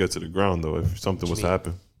before you get to the ground, though, if something was to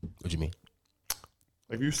happen. What you mean?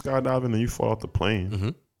 Like, you skydiving and you fall off the plane. Mm-hmm.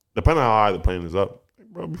 Depending on how high the plane is up,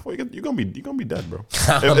 bro, before you're gonna be dead, bro.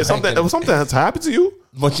 If something has happened to you,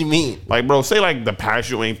 What you mean? like, bro, say like the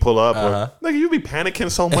parachute ain't pull up, bro. Nigga, you be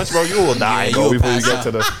panicking so much, bro. You will die, bro, before you get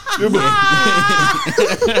to the. You'll be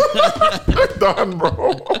done,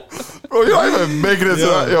 bro. Bro, you're not even making it to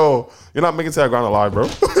that, yo. You're not making it to that ground alive, bro.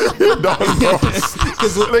 You're done, bro.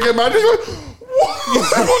 Nigga, imagine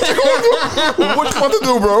what you gonna do? What you about to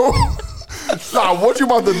do, bro? Nah, what you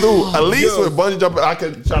about to do? At least with bungee jumping, I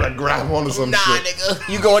can try to grab onto some shit. Nigga,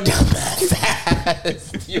 you going down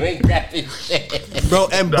fast. You ain't grabbing shit. Bro,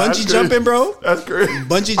 and That's bungee crazy. jumping, bro. That's crazy.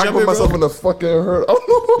 Bungee I jumping, put myself bro. in the fucking hurt. I don't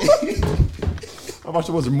know. I watch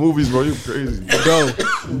a bunch of movies, bro. You crazy. Bro,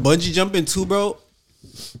 bungee jumping too, bro.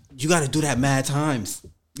 You got to do that mad times.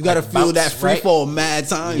 You got to Like feel bounce, that free right? fall mad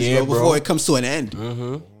times, Yeah, bro, before bro. it comes to an end.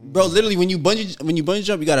 Bro, literally, when you bungee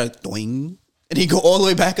jump, you got to doing, and then you go all the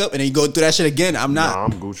way back up, and then you go through that shit again. I'm not. Nah,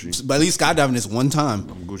 I'm Gucci. But at least skydiving is one time.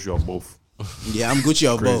 I'm Gucci on both. Yeah, I'm Gucci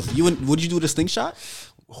on both. Would you do the slingshot?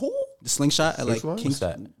 Who? The slingshot at like Slingshot? King's.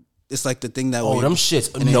 What's that? It's like the thing that. Oh, way- them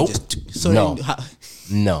shits. and then Nope. So No. then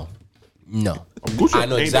No. I'm Gucci. I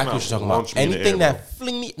know Anything exactly that what you're talking about. launch me in the Anything air, that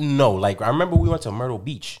fling me, no. Like I remember we went to Myrtle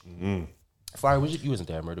Beach. Fire, you wasn't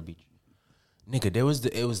there at Myrtle Beach, nigga. It was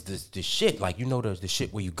the shit. Like you know the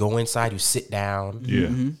shit where you go inside, you sit down, Yeah.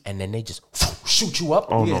 and then they just shoot you up.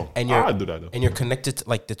 Oh, no. and you're I'd do that, though. and you're connected to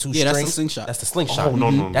like the two Yeah, that's strings. the slingshot. That's the slingshot. Oh,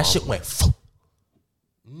 no. That shit went.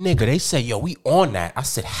 Nigga, they say, yo, we on that. I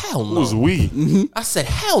said, hell no. Who's we? I said,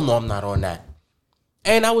 hell no, I'm not on that.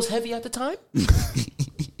 And I was heavy at the time.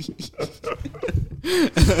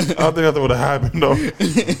 I don't think that would have happened though.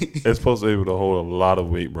 It's supposed to be able to hold a lot of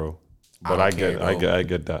weight, bro. But I don't care, I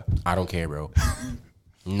get that. I don't care, bro.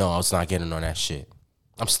 No, I was not getting on that shit.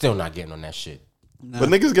 I'm still not getting on that shit. But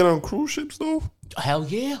niggas get on cruise ships though. Hell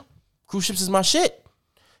yeah. Cruise ships is my shit.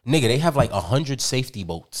 Nigga, they have like 100 safety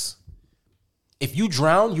boats. If you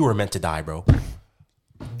drown, you were meant to die, bro.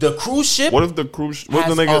 The cruise ship What if the cruise? What if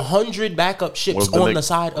has the nigga? 100 backup What ships if the on nigga- the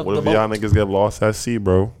side of What the if y'all boat. niggas get lost at sea,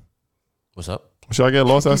 bro? What's up? Should I get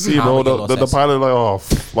lost at sea, How bro? we get The, lost the, at the sea? pilot like, oh,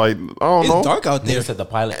 like I don't know. It's dark out there. Nigga said the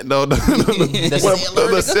pilot. No,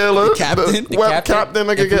 the sailor, The captain. the web captain,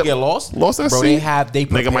 nigga if you get lost, lost at bro, sea. they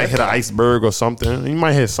Nigga might hit an iceberg or something. He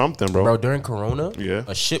might hit something, bro. Bro, during Corona, Yeah.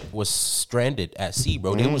 a ship was stranded at sea,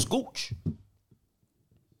 bro. They was gooch.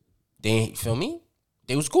 They ain't feel me?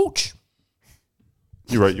 They was gooch.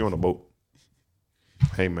 You're right. You on a boat.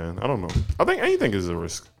 Hey man, I don't know. I think anything is a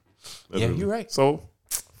risk. Yeah, you're right. So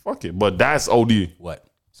fuck it. But that's OD. What?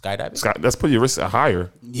 Skydiving? Scott, that's put your risk at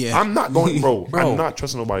higher. Yeah. I'm not going, bro. Bro. I'm not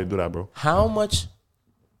trusting nobody to do that, bro. How much,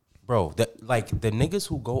 bro? The niggas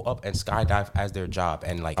who go up and skydive as their job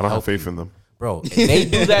and like I don't have help faith you, in them. bro. They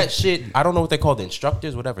do that shit. I don't know what they call the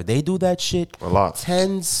instructors, whatever. They do that shit A lot.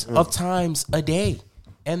 tens of times a day,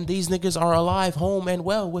 and these niggas are alive, home and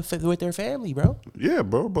well with their family, bro. Yeah,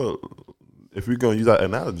 bro. But if we're gonna use that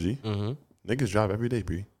analogy, Mm-hmm. niggas drive every day,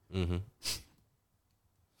 B.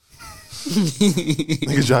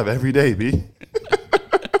 Niggas drive every day, B.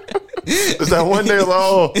 It's that one day, like,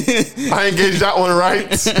 oh, I ain't engaged that one right.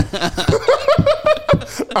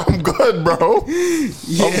 I'm good, bro.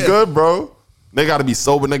 I'm good, bro. They gotta be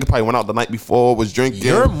sober. Nigga probably went out the night before, was drinking.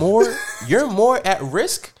 You're more at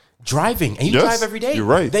risk driving, and you Yes, drive every day. you're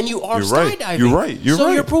right. Than you are You're right. skydiving. You're right. You're so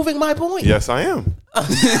right. you're proving my point. Yes, I am.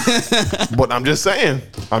 But I'm just saying,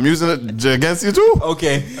 I'm using it against you too.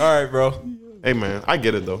 Okay. All right, bro. Hey, man, I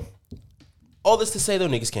get it though. All this to say though,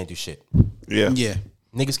 niggas can't do shit. Yeah, Yeah.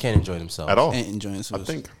 Niggas can't enjoy themselves at all. And enjoying I themselves.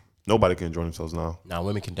 think nobody can enjoy themselves now. Nah,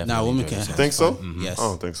 women can definitely. Nah, women enjoy can. themselves. Think so? Yes. I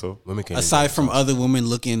don't think so. Women can. Aside from other women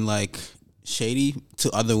looking like shady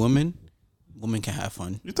to other women can have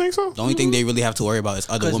fun. You think so? The only thing they really have to worry about is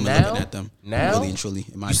other 'Cause women now- looking at them. now, really and truly,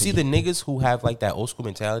 in my you see opinion. the niggas who have like that old school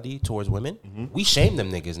mentality towards women. We shame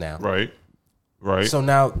them niggas now. Right. Right. So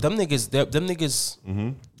now them niggas,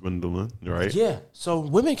 Gwendolyn, right? yeah. So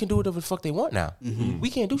women can do whatever the fuck they want now. We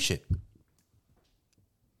can't do shit.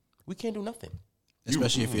 We can't do nothing.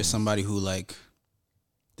 Especially if you're somebody who like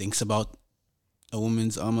thinks about a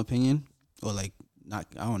woman's opinion, or like not,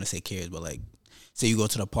 I don't want to say cares, but like say you go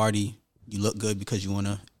to the party, you look good because you want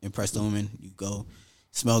to impress the woman. You go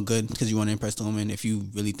smell good because you want to impress the woman. If you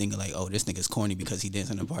really think like, oh, this nigga's corny because he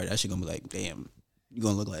dancing in the party, that shit gonna be like, damn, you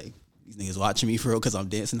gonna look like these niggas watching me for real because I'm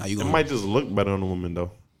dancing. How you It gonna? might just look better on a woman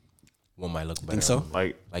though. One might look better. Think so?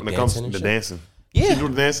 Like Like when it comes dancing to and the shit? dancing. Yeah. She do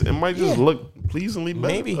the dancing, it might just Yeah. look pleasingly better.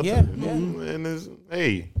 Maybe, That's yeah, it. yeah. And it's,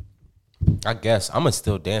 hey, I guess I'm gonna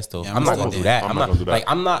still dance though. Yeah, I'm not gonna still do that. dance. I'm I'm not not gonna do that. like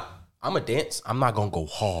I'm not. I'm a dance. I'm not gonna go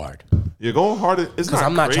hard you're going hard. It's because not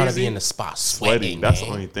I'm not trying to crazy. be in the spot sweating. sweating. That's the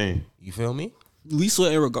gang. only thing. You feel me? we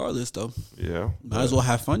sweating regardless though. Yeah. Might as well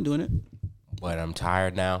have fun doing it. but I'm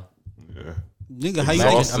tired now. Yeah. Nigga, how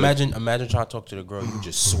you Imagine trying to talk to the girl, you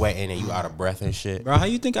just sweating and you out of breath and shit. bro? How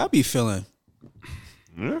you think I be feeling?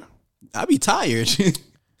 Yeah. I be tired.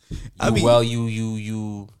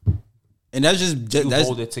 You and that's just that's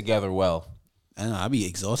hold it together well. I know I be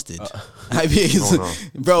exhausted. I be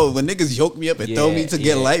bro. When niggas yoke me up and throw me to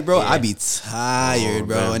get light, bro, I be tired,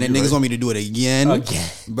 bro. damn, and then you niggas right. want me to do it again.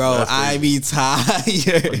 Bro. I be tired,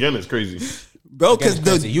 Again, it's crazy. bro.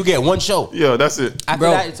 Because You get one show. Yeah, that's it. After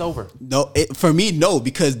Bro. that, it's over. no, for me, no,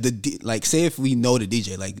 because like, say if we know the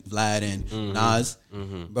DJ like Vlad and Nas,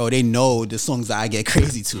 bro, they know the songs that I get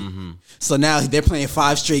crazy to. So now they're playing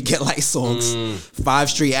 5 straight Get Light songs, 5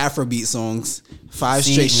 straight Afrobeat songs, 5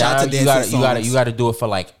 straight Shot to Dance songs. You gotta do it for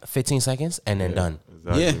like 15 seconds and then done.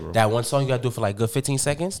 Exactly, Yeah. bro. That one song you gotta do it for like good 15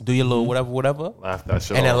 seconds. Do your little whatever, Laugh that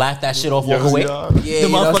shit and then off. laugh that shit off. Yes, Walk away. yeah. Yeah, you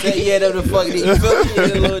know what I'm saying? Yeah, the fucking. You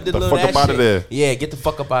feel me? The fuck up out of there. Yeah, get the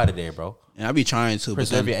fuck up out of there, bro. And I be trying to, but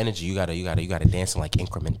Preserve then your energy. You gotta dance in like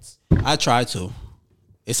increments. I try to.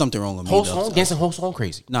 It's something wrong with me. Whole though. song, dancing whole song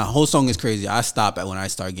crazy. Nah, whole song is crazy. I stop at when I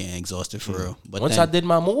start getting exhausted for real. But Once then, I did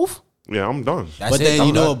my move, Yeah, I'm done. that's but it. then I'm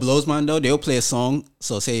you know done. what blows mine though? They'll play a song.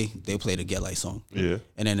 So say they play the Get Light song, Yeah.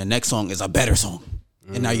 and then the next song is a better song,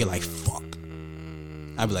 and now you're like, fuck.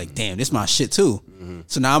 I be like, damn, this my shit too.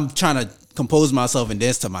 So now I'm trying to compose myself and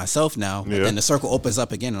dance to myself now. But Yeah. then the circle opens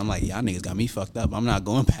up again, and I'm like, y'all niggas got me fucked up. I'm not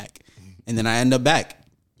going back. And then I end up back.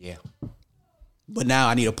 Yeah. But now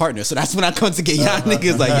I need a partner, so that's when I come to get y'all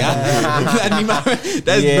niggas like I need my.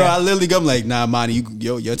 That's Yeah. bro. I literally come like, nah, Monty,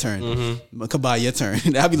 your turn. Come by, your turn.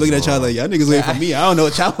 I be looking at y'all like y'all niggas waiting for me. I don't know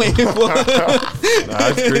what y'all waiting for. Nah,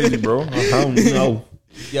 that's crazy, bro. I don't know.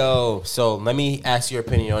 Yo, so let me ask your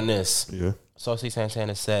opinion on this. Yeah. Saucy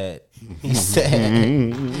Santana said, he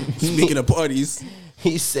said, Speaking of parties,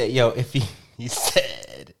 he said, yo, if he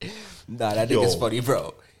said, nah, that nigga's Yo. funny,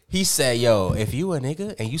 bro. He said, yo, if you a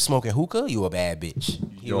nigga and you smoking hookah, you a bad bitch.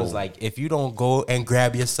 He Yo. was like, if you don't go and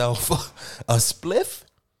grab yourself a spliff,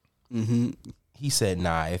 he said,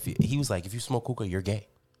 nah. He was like, if you smoke hookah, you're gay.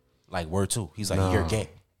 Like, word two. He's like, you're gay.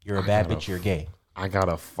 You're a bad bitch. You're gay. I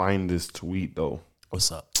gotta find this tweet though.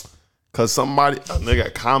 What's up? Cause a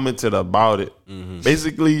nigga commented about it,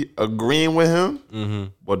 basically agreeing with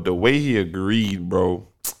him. But the way he agreed, bro,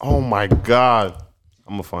 oh my god,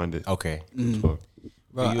 I'm gonna find it. Okay. Fuck.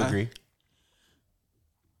 bro, Do you agree?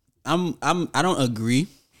 I don't agree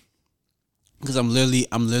because I'm literally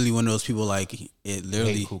one of those people like it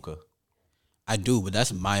literally. Hate hookah. I do, but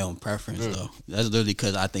that's my own preference though. That's literally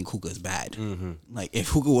because I think hookah is bad. Like if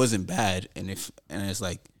hookah wasn't bad, and it's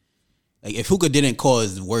like if hookah didn't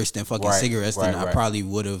cause worse than fucking Right, cigarettes, then I right. probably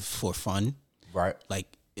would have for fun. Right. Like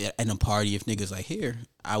in a party, if niggas like here,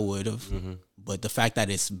 I would have. But the fact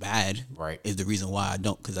that it's bad, Right. is the reason why I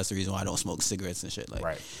don't. Because that's the reason why I don't smoke cigarettes and shit. Like,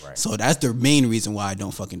 Right. So that's the main reason why I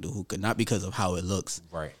don't fucking do hookah, not because of how it looks.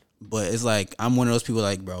 Right. But it's like I'm one of those people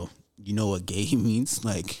like, bro, you know what gay means?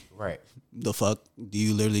 Like, Right. the fuck? Do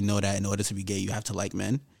you literally know that in order to be gay, you have to like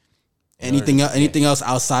men? Anything else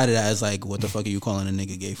outside of that is like, what the fuck are you calling a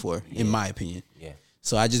nigga gay for? In my opinion. Yeah.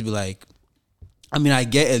 So I just be like, I mean, I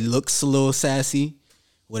get it looks a little sassy,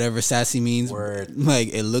 whatever sassy means. Word. Like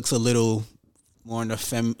it looks a little more in a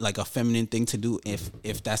feminine thing to do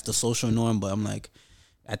if that's the social norm. But I'm like,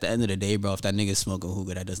 at the end of the day, bro, if that nigga's smoking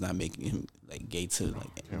hookah, that does not make him like gay to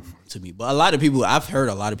me. But I've heard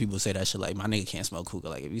a lot of people say that shit like, my nigga can't smoke hookah.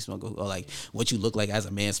 Like if you smoke hookah, or like what you look like as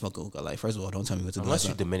a man smoking hookah. Like first of all, don't tell me what to do. Unless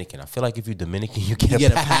you're Dominican. I feel like if you're Dominican, you get, You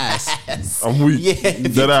get a pass. pass. I'm weak. Yeah. if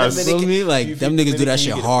Dead you're ass. Dominican- Feel me? Like, if them you're niggas do that Dominican, you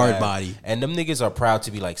shit get a hard pass. body. And them niggas are proud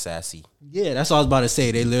to be like sassy. Yeah, that's what I was about to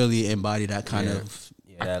say. They literally embody that kind of.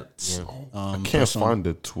 Yeah. That, yeah. I can't find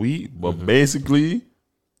the tweet, but basically,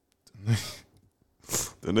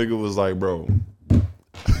 the nigga was like, bro,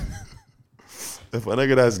 if a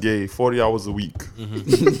nigga that's gay, 40 hours a week,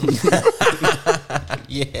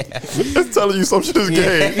 Yeah. it's telling you some shit is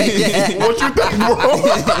gay. What you think, bro?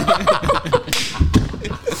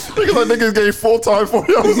 Nigga, that nigga's gay full time,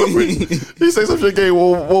 40 hours a week. He say some shit gay.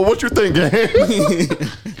 Well, what you think, gay?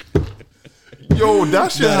 Yo,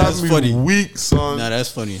 that shit Nah, has that's me funny. weak, son. Nah, that's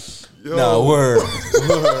funny. Yo. No, word.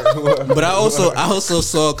 But I also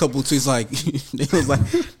saw a couple tweets like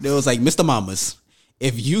they was like Mr. Mamas,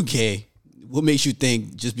 if you gay, what makes you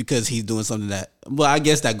think just because he's doing something that? Well, I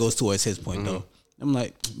guess that goes towards his point though. I'm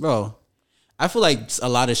like, bro, I feel like a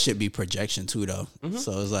lot of shit be projection too though.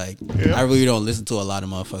 So it's like I really don't listen to a lot of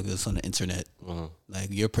motherfuckers on the internet. Like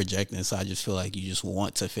you're projecting, so I just feel like you just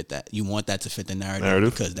want to fit that. You want that to fit the narrative.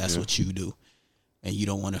 Because that's what you do. And you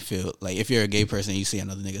don't want to feel like if you're a gay person, you see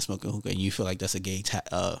another nigga smoking hookah, and you feel like that's a gay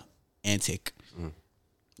antic,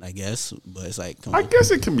 I guess. But it's like, come I on.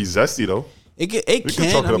 guess it can be zesty though. It We can.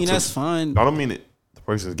 chalk it I up mean, to- that's fine. I don't mean it. The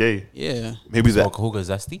person's gay. Yeah. Maybe that. Smoke hookah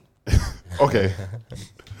zesty. Okay.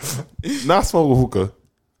 Not smoke hookah.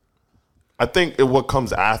 I think what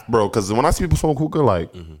comes after, bro, because when I see people smoke hookah,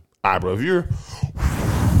 like, all right, bro, if you're,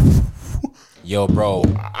 Yo, bro.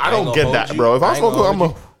 I don't get that, bro. If I smoke hookah, I'm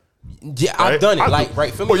a. Yeah, I've done it. Like,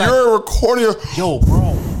 right, feel me? But Like, you're recording your, yo,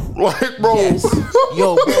 bro. like, bro. Yes.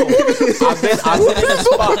 Yo, bro. I've been in the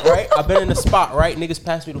spot, right? I've been in the spot, right? Niggas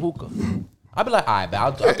pass me the hookah. I'll be like, all right, man,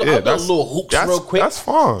 I'll do a little hooks real quick. That's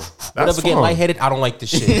fine. That's Whenever get fine. lightheaded, I don't like this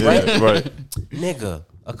shit, right? Yeah, right. Nigga,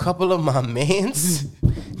 a couple of my mans,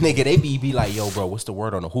 nigga, they be like, yo, bro, what's the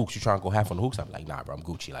word on the hooks? You trying to go half on the hooks? I'm like, nah, bro, I'm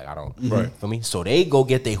Gucci. Like, I don't. Right. Feel me? So they go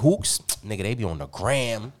get their hooks. Nigga, they be on the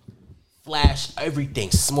gram. Flash,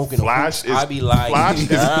 everything, smoking Flash the hooks. is I be like, Flash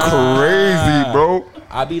is nah. crazy, bro.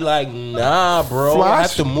 I be like, nah, bro. I Flash-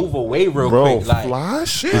 have to move away real Bro, quick. Like,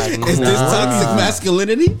 Flash? like, Is this toxic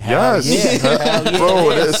masculinity? Yes. yeah, hell yeah,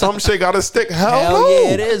 Bro, it is. some shit gotta stick. Hell Hell no. yeah,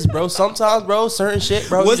 it is, bro. Sometimes, bro, certain shit,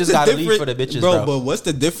 bro, you just gotta leave for the bitches, bro. But what's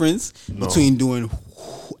the difference between doing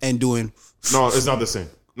and doing No, it's not the same.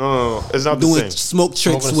 No. It's not the doing same. smoke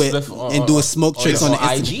tricks Smoking a with spliff and doing smoke tricks on the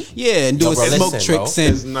IG? Insta- Yeah, and doing bro, smoke listen, tricks bro.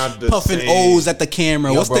 It's and not the puffing same. O's at the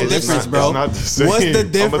camera. Yo, What's bro, the listen, difference, it's bro? not the same. What's the I'ma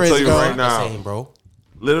tell difference, you bro? right now. Same, bro.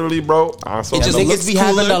 Literally, bro. I saw It just the- looks Niggas be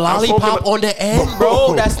having cooler. the I'm lollipop smoking on the end,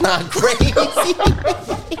 bro. That's not crazy.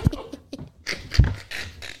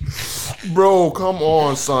 Bro, come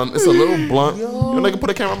on, son. It's a little blunt. You nigga put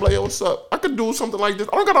a camera, I'm like, yo, what's up? I could do something like this.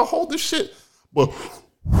 I don't gotta hold this shit. But,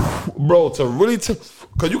 bro, to really,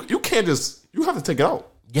 because you can't just, you have to take it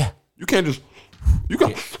out. Yeah. You can't just, you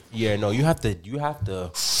got, Yeah, no, you have to.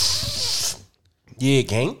 Yeah,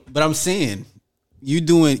 gang. But I'm saying, you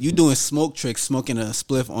doing smoke tricks, smoking a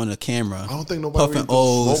spliff on the camera. I don't think nobody puffing really do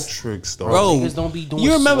O's. smoke tricks, though. Bro, Niggas don't be doing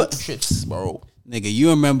you remember- smoke trips, bro. Nigga, you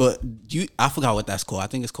remember I forgot what that's called. I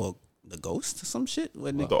think it's called the ghost or some shit.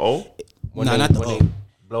 What The O? When Nah, they, not the when O. they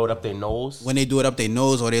blow it up their nose. When they do it up their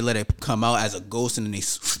nose or they let it come out as a ghost and then they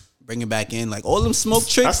bring it back in. Like all them smoke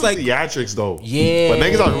tricks, That's like like theatrics, though. Yeah, But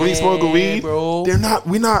niggas are really smoking weed, bro.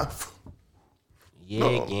 we not.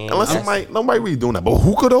 Yeah, gang. Unless That's- nobody really doing that. But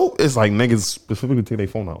hookah, though, it's like niggas specifically take their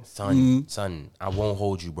phone out. Son, I won't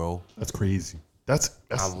hold you, bro. That's crazy. That's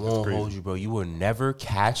I won't crazy. hold you, bro. You will never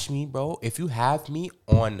catch me, bro. If you have me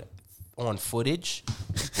on footage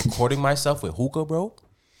recording myself with hookah, bro.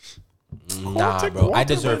 Nah, take bro. one I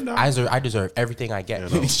to deserve. right now. I deserve everything I get,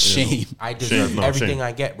 bro. shame. I deserve Shame, no, everything shame.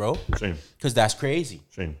 I get, bro. Shame. Because that's crazy.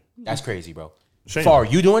 Shame. That's crazy, bro. Shame. Far,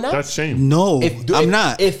 you doing that? That's shame. No, I'm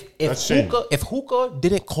not. If That's shame. hookah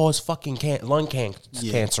didn't cause fucking lung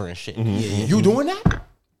cancer and shit, Mm-hmm. you doing that?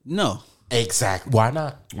 no. Exactly. Why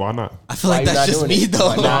not? Why not? I feel Why like you that's not just doing me it?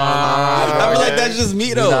 though. Nah, I feel like okay. that's just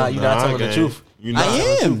me though. You're not telling the gang. truth. You I not telling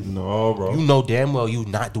the am. truth. No, bro. You know damn well you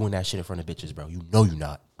not doing that shit in front of bitches, bro. You know you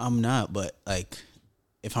not. I'm not, but like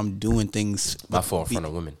if I'm doing things Not for in front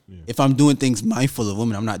of women. if I'm doing things mindful of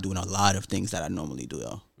women, I'm not doing a lot of things that I normally do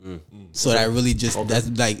though. So that really just that's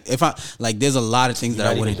like if I like there's a lot of things You're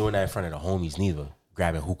that I not even wouldn't doing that in front of the homies neither.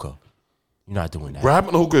 Grabbing hookah. You're not doing that.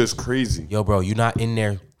 Grabbing hookah is crazy. Yo, bro, you're not in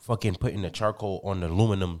there fucking putting the charcoal on the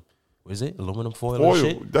aluminum. What is it? Aluminum foil Foil, and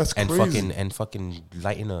shit? that's and crazy. fucking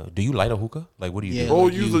lighting a. Do you light a hookah? Like, what do you Yeah. do? Bro,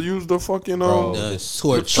 Like use the fucking Bro, the this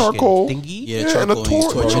torch. fucking Charcoal. thingy? Yeah, and a charcoal and use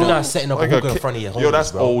torch. torch. You're not setting up Like a a hookah in ki- front of your homies, Yo,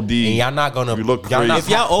 that's bro. OD. And y'all not gonna. You look y'all not,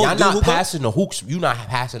 crazy. If y'all all y'all do not hookah- passing the hooks. You not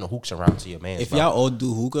passing the hooks around to your man. if bro. y'all all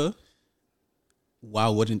do hookah, why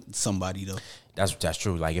wouldn't somebody though? That's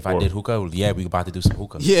true. Like if I Word. did hookah, yeah, we about to do some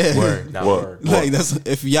hookah. Yeah. Word, not Word. word. Like that's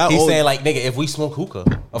if y'all He's all saying like, nigga, if we smoke hookah,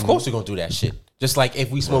 of course we're gonna do that shit. Just like if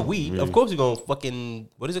we smoke weed, of course we're gonna fucking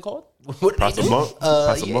what is it called? What do Pass they the do? blunt.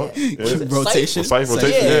 Pass the blunt. Yeah. rotation. Slight It's like-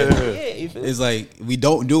 rotation. Yeah, Yeah. you feel me? It's like we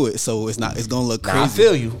don't do it, so it's gonna look Nah, I crazy.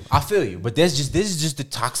 feel you. But this is just the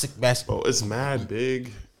toxic mess. Bro, it's mad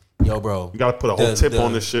big. Yo, bro. You gotta put a whole tip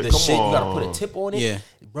on this shit. Come You gotta on. put a tip on it. Yeah.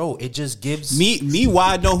 Bro, it just gives Me,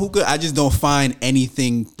 why I don't hookah? I just don't find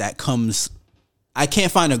anything that comes. I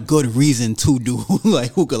can't find a good reason to do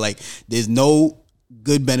like hookah. Like there's no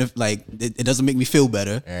good benefit. Like it doesn't make me feel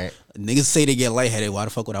better. Right. Niggas say they get lightheaded. Why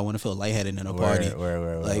the fuck would I want to feel lightheaded in a party?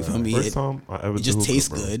 word, Like for me, First time I ever it did just hookah, tastes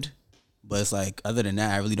bro. good. But it's like other than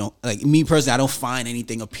that, I really don't like me personally. I don't find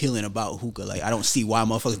anything appealing about hookah. Like I don't see why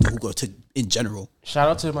motherfuckers do hookah in general. shout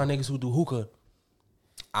out to my niggas who do hookah.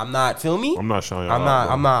 I'm not feel me? I'm not showing y'all.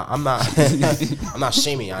 I'm not I'm not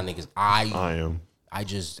shaming y'all niggas. I am. I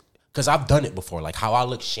just cause I've done it before. Like how I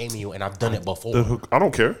look shaming you and I've done it before. The hook, I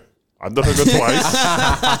don't care. I did hookah twice.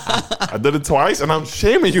 I did it twice, and I'm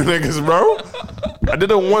shaming you niggas, bro. I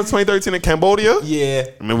did it once 2013 in Cambodia. Yeah.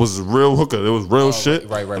 I mean, it was real hookah. It was real shit.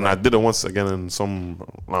 right. And I did it once again in some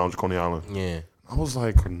lounge, Coney Island. Yeah. I was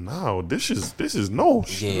like, no, this is no.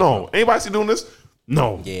 Yeah, no. Anybody see doing this?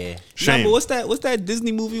 No. Yeah. Shame. Nah, but what's that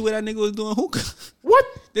Disney movie where that nigga was doing hookah? What?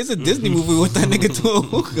 There's a Disney movie with that nigga doing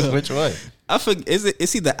hookah. Which one? I forget.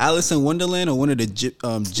 Is either Alice in Wonderland or one of the gypsy?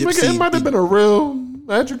 Nigga, it might have been a real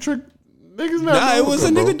magic trick. Niggas not Nah, doing it was a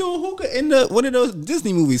hookah, nigga bro. doing hookah in one of those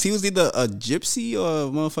Disney movies. He was either a gypsy or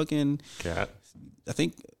a motherfucking. Cat. I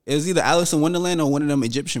think it was either Alice in Wonderland or one of them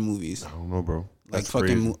Egyptian movies, I don't know, bro. like That's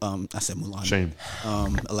fucking. crazy. I said Mulan. Shame.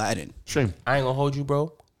 Aladdin. Shame. I ain't gonna hold you,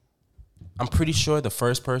 bro. I'm pretty sure the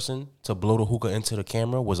first person to blow the hookah into the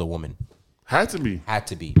camera was a woman. Had to be. Had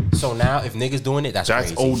to be. So now, if niggas doing it, that's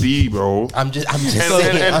That's crazy. OD, bro. I'm just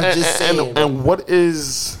saying. And what did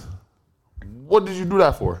you do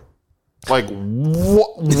that for? Like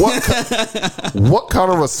what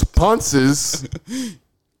kind of responses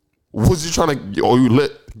was you trying to? Oh, you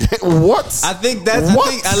lit? What? I think that's.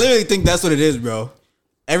 I literally think that's what it is, bro.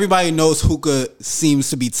 Everybody knows hookah seems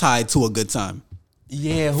to be tied to a good time.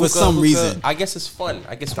 Yeah, For some reason. I guess it's fun.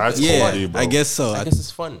 I guess That's it's Yeah, OD, bro. I guess so. I guess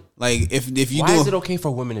it's fun. Like if you Why do, is it okay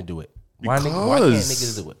for women to do it? Why can't Because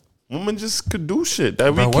niggas do it? women just could do shit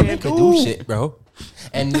that Bro, we women can't can do. do shit, bro.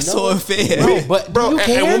 And that's you know so what? unfair. Bro, but Bro, do you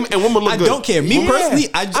care? and women look I good. don't care. Me Yeah. personally,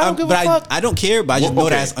 I don't give a fuck. I don't care. But I just Well, know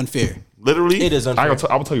okay. that's unfair. Literally, It is unfair.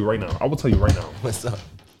 I will tell you right now. I will tell you right now. What's up?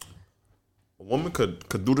 A woman could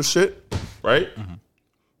do the shit, right?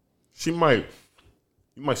 You might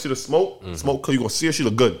see the smoke. Smoke, cause you gonna see her. She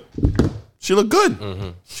look good. She look good.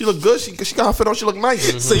 She look good. She got her fit on. She look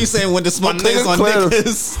nice. So you saying when the smoke My clears nigga on clear.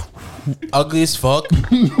 niggas? Ugly as fuck.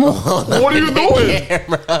 What are you doing, bro?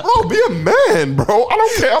 Be a man, bro. I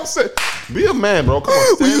don't care. I'm saying, be a man, bro. Come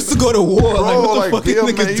on. We used to go to war. Bro, Like what the fuck be is a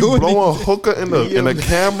man. niggas You doing? blowing a hooker in the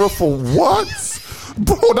camera for what?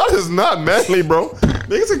 Bro, that is not manly, bro.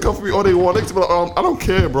 Niggas can come for me all they want. Niggas be like, I don't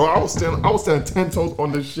care, bro. I will stand 10 toes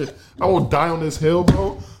on this shit. I will die on this hill,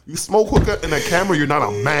 bro. You smoke hookah in the camera, you're not a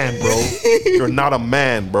man, bro. You're not a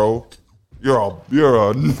man, bro. You're a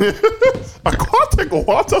I can't take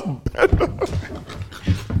water better.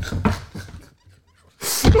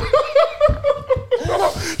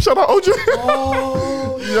 Shout out OJ.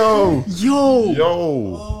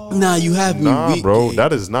 Yo. Nah, you have me Nah, weak, bro. gang.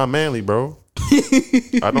 That is not manly, bro.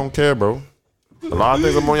 I don't care, bro. A lot of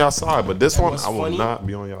things I'm on y'all side, but this one what's I will funny? not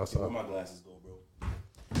be on y'all side. Where my glasses go, bro?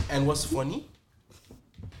 And what's funny?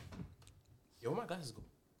 Yo, where my glasses go?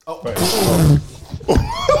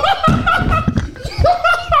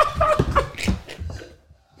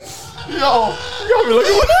 Yo, you got me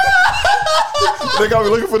looking for They got me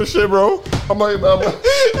looking for the shit, bro. I'm like,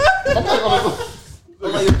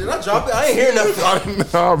 I'm like, did I drop it? I ain't hear nothing.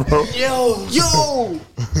 nah, bro. Yo, Yo,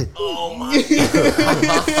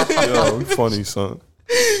 you funny, son.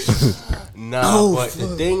 Nah, but the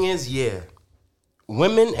thing is, yeah.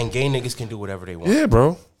 Women and gay niggas can do whatever they want. Yeah,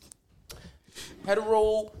 bro.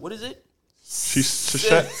 Hetero, what is it?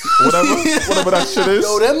 Whatever that shit is.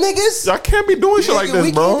 Yo, them niggas? Y'all can't be doing shit like Nigga, this,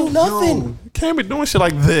 we bro. can't do nothing. You can't be doing shit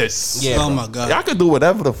like this. Yeah, oh bro. my god. Y'all can do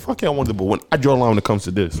whatever the fuck y'all want to do, but when I draw the line when it comes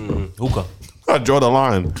to this, bro. Hookah. I draw the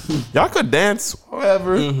line. Y'all could dance,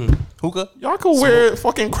 whatever. Hookah? Y'all could wear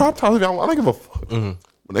fucking crop tops if y'all want. I don't give a fuck. When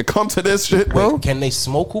it comes to this shit, bro, Wait, can they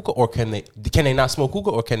smoke hookah or can they not smoke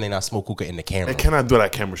hookah or can they not smoke hookah in the camera? they cannot do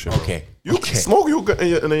that camera shit. Bro. Okay. You can smoke you in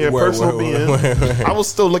your Word, personal word, being. I will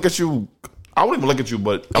still look at you. I wouldn't even look at you,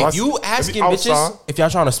 but If you asking bitches if y'all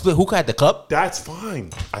trying to split hookah at the club, that's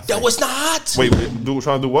fine. I think. that was not. Wait,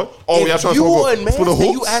 trying to do what? Oh, y'all If trying to you split and man, the say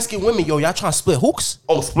you hooks? asking women, yo, y'all trying to split hooks?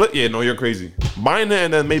 Oh, split? Yeah, no, you're crazy. Buying it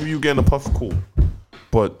and then maybe you getting a puff, cool.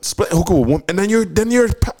 But split hookah with one, and then you're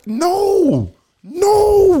no.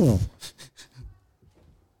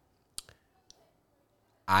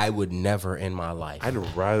 I would never in my life I'd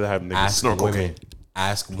rather have niggas snort cocaine.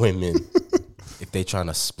 ask women if they trying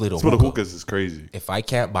to split a Split the hookah. hookahs is crazy. If I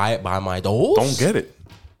can't buy it by my doors, Don't get it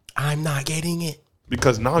I'm not getting it.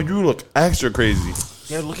 because now you look extra crazy.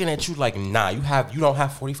 They're looking at you like, nah, you don't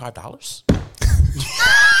have $45.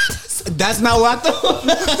 That's not what I thought.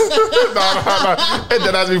 Nah. And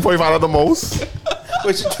then that's me $45 the most.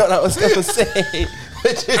 What you thought I was gonna say?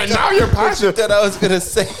 And now you're passionate. That I was gonna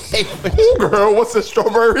say. Girl, what's the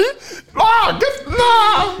strawberry? Nah.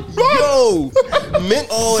 Yo, Mint,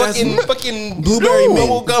 that's fucking blueberry mint.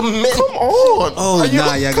 bubblegum mint. Come on. Oh,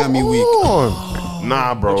 nah, y'all got me weak.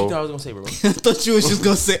 Nah, What you thought I bro. was gonna say, bro? I thought you was just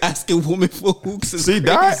gonna say asking women for hooks is See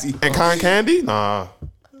that? crazy. And cotton candy? Nah,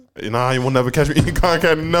 you will never catch me eating cotton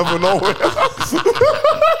candy. Never know it.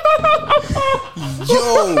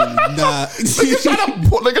 Yo, nah.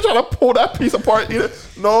 Nigga trying to pull that piece apart.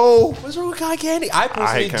 No. What's wrong with cotton candy? I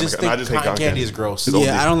personally hate just cotton- I think just hate cotton cotton candy candy. is gross.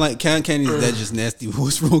 Yeah, I don't like cotton candy. That's just nasty.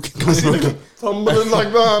 What's wrong with cotton candy? Tumbling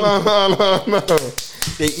like no.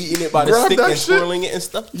 They eating it by the Grab stick that and shit. swirling it and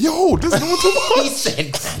stuff. Yo, this doing too He much.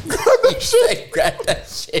 said, Grab that shit. grab that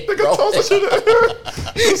shit, Nigga, bro. toss that shit in the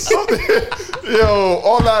air. Something. Yo,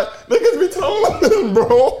 all that. Niggas be tumbling,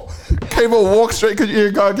 bro. Can't even walk straight because you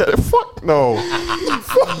ain't gotta get it. Fuck no.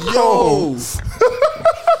 Fuck no.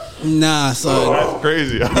 Nah, son. That's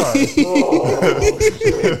crazy. All right.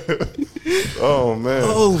 Oh, man.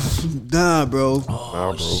 Oh, nah, bro. Nah,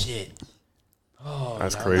 bro. Shit.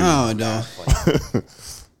 That's crazy. I don't know.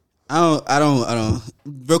 I don't.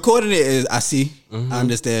 Recording it is, I see. I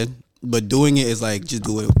understand. But doing it is like, just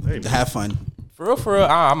do it. Have fun. For real,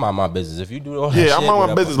 I'm mind my business. If you do all that Yeah, shit, I'm on my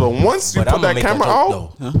whatever. business, but once you But put I'ma that make camera joke,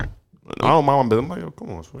 out, though. I don't mind my business. I'm like, yo, come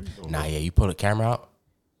on, what you doing? Nah, yeah, you put a camera out.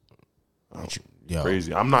 Yo,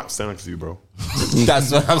 Crazy. I'm not standing next to you, bro.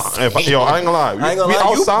 that's what I'm saying. Yo, I ain't gonna lie. I ain't gonna We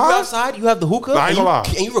lie. You outside. outside, you have the hookah. Nah, I ain't and gonna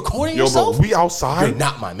you- lie. And you recording Yo, bro, yourself? we outside. You're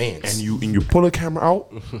not my man. and you pull the camera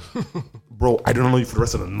out, bro. I don't know you for the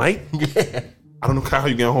rest of the night. I don't know how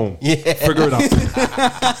you get home. Yeah. Figure it out.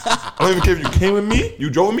 I don't even care if you came with me, you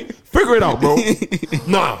drove with me. Figure it out, bro.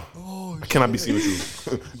 Nah, I cannot be seen with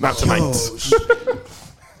you. Not tonight.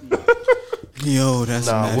 Yo, that's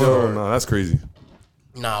mad. Nah, that's crazy.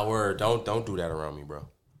 Nah, word. Don't do that around me, bro.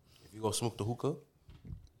 If you go smoke the hookah,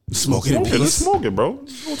 Smoking in Okay, let's peace. smoke it, bro.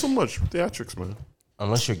 You're doing too much theatrics, man.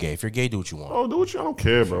 unless you're gay. If you're gay, do what you want. Oh, do what you. I don't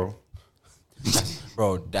care, bro.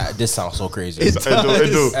 Bro, this sounds so crazy. It do.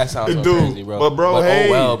 That sounds It so do. crazy, bro. But bro, But, oh, hey,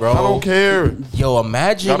 well, bro. I don't care. Yo,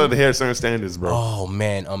 imagine. Gotta adhere to certain standards, bro. Oh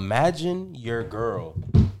man, imagine your girl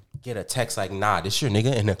get a text like, "Nah, this your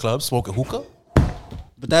nigga in the club smoking hookah."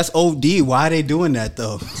 But that's OD. Why are they doing that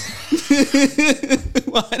though?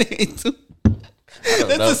 Why they do?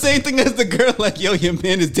 That's know. the same thing as the girl. Like, yo, your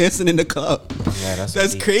man is dancing in the club. Yeah, that's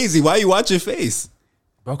That's crazy. Why you watch your face?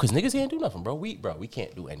 bro. Because niggas can't do nothing, bro. We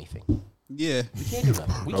can't do anything. Yeah. We can't do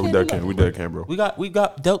nothing. We No, can't we do dead can't. nothing, We bro. dead can't, bro. We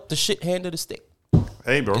got dealt the shit hand of the stick.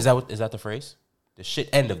 Hey, bro. Is that the phrase? The shit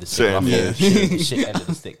end of the stick. Shit My end, fault. yeah. The shit end of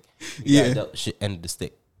the stick. We Yeah. got dealt the shit end of the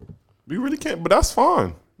stick. We really can't, but that's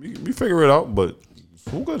fine. We figure it out, but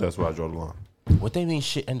hookah, that's where I draw the line. What they mean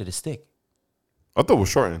shit end of the stick? I thought it was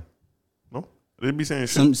short end. No? They be saying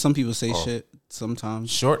shit. Some people say shit sometimes.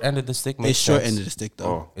 Short end of the stick makes It's short sense. end of the stick though.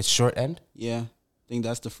 Oh. It's short end. Yeah. I think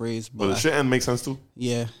that's the phrase. But But the shit end makes sense too.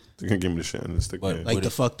 yeah. You can give me the shit end of the stick. But, man. Like Would the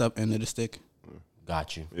it- fucked up end of the stick.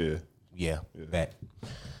 Got you. Yeah. Yeah. Bet.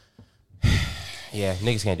 Yeah,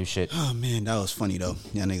 niggas can't do shit. Oh man, that was funny though.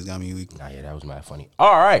 Yeah, niggas got me weak. Nah, yeah, that was mad funny.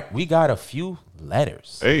 All right, we got a few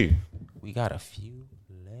letters. Hey. We got a few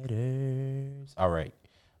letters. All right.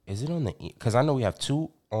 Is it on the... Because I know we have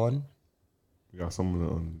two on You got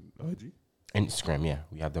someone on IG? Instagram. Yeah,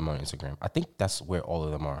 we have them on Instagram. I think that's where all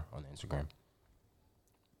of them are, on Instagram.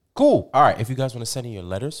 Cool. All right. If you guys want to send in your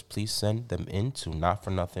letters, please send them in to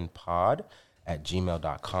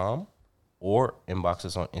notfornothingpod@gmail.com or inbox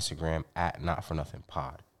us on Instagram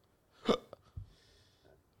 @notfornothingpod.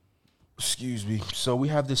 Excuse me. So we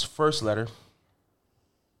have this first letter.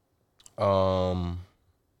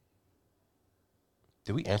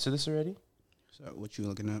 Did we answer this already? So what you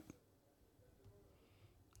looking at?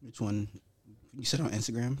 Which one? You said on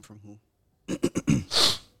Instagram from who?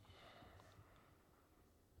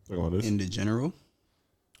 Talking about this? In the general?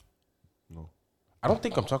 No. I don't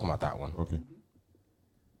think I'm talking about that one. Okay.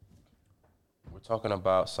 We're talking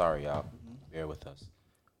about, sorry, y'all. Bear with us.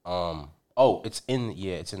 It's in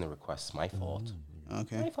the request. My fault.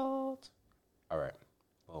 Okay. My fault. All right.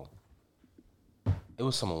 Boom. It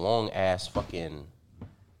was some long ass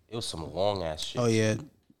shit. Oh yeah.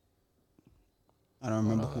 I don't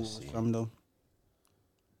remember who it let's was see. from though.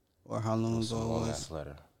 Or how long Some ago it long was. ass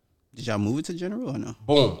letter. Did y'all move it to general or no?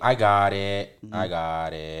 Boom. I got it.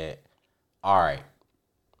 All right.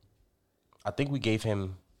 I think we gave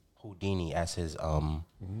him Houdini as his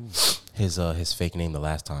fake name the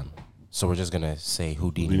last time. So we're just gonna say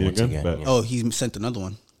Houdini Houdini once again? again. Bet. Yeah. Oh, he sent another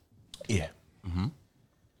one. Yeah. Mm-hmm.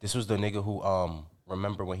 This was the nigga who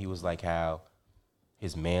remember when he was like how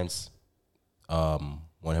his man's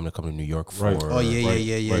wanted him to come to New York for Right. Oh yeah.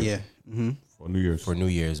 Right. Mm-hmm. For New Year's. for New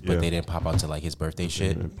Year's, but Yeah. they didn't pop out to like his birthday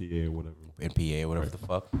shit, And PA or whatever. NPA or whatever the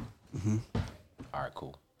fuck. All right,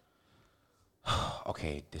 cool.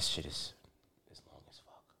 Okay, this shit is long as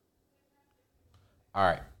fuck. All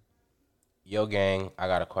right, yo gang, I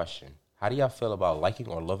got a question. How do y'all feel about liking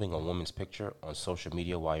or loving a woman's picture on social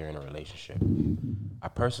media while you're in a relationship? I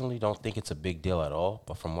personally don't think it's a big deal at all,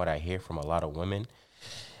 but from what I hear from a lot of women,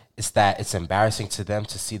 It's that it's embarrassing to them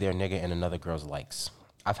to see their nigga in another girl's likes.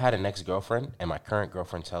 I've had an ex-girlfriend, and my current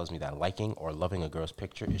girlfriend tells me that liking or loving a girl's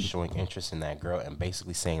picture is showing interest in that girl and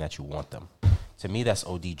basically saying that you want them. To me, that's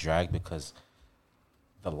OD drag because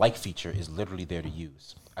the like feature is literally there to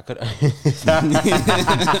use. I could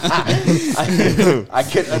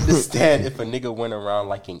understand if a nigga went around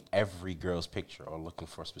liking every girl's picture or looking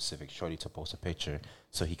for a specific shorty to post a picture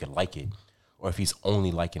so he could like it, or if he's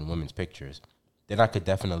only liking women's pictures, then I could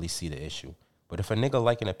definitely see the issue. But if a nigga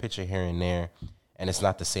liking a picture here and there and it's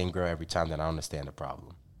not the same girl every time, then I understand the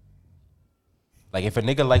problem. Like, if a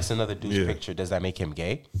nigga likes another dude's picture, does that make him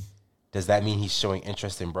gay? Does that mean he's showing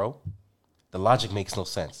interest in bro? The logic makes no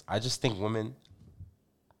sense. I just think women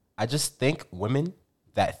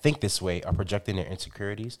that think this way are projecting their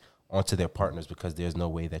insecurities onto their partners because there's no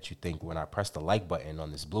way that you think when I press the like button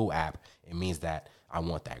on this blue app, it means that I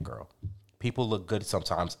want that girl. People look good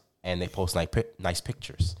sometimes and they post nice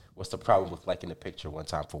pictures. What's the problem with liking the picture one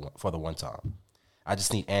time for the one time? I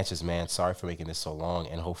just need answers, man. Sorry for making this so long,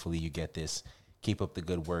 and hopefully you get this. Keep up the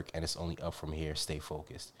good work, and it's only up from here. Stay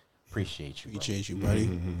focused. Appreciate you,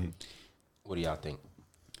 buddy. What do y'all think?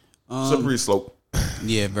 Slippery slope.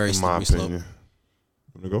 Yeah, very In my slippery slope. opinion.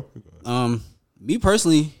 You wanna go? Me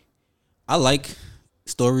personally, I like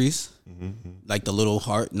stories, like the little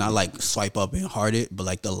heart, not like swipe up and heart it, but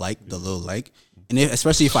like the little like. And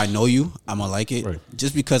especially if I know you, I'm gonna like it,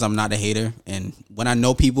 just because I'm not a hater. And when I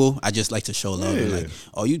know people, I just like to show love. And like,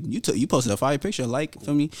 oh, you posted a fire picture, like,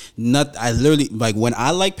 for me. I literally, like, when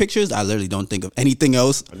I like pictures, I literally don't think of anything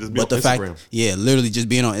else but the fact, literally just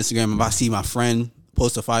being on Instagram. If I see my friend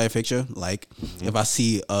post a fire picture, like, if I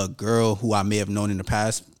see a girl who I may have known in the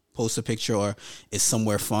past post a picture or it's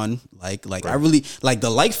somewhere fun, like I really like the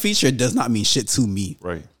like feature does not mean shit to me,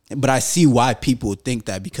 Right. But I see why people think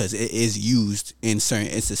that because it is used in certain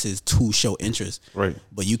instances to show interest. Right.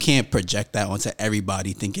 But you can't project that onto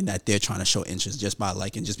everybody thinking that they're trying to show interest just by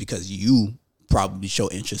liking, just because you probably show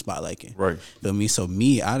interest by liking. Right. Feel me? So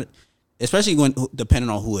I especially when depending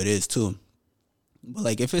on who it is too. But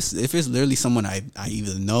like if it's literally someone I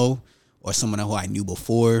either know or someone who I knew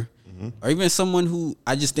before, or even someone who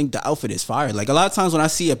I just think the outfit is fire. Like a lot of times when I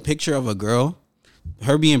see a picture of a girl,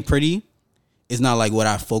 her being pretty, it's not like what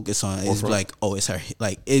I focus on. It's like, oh, it's her.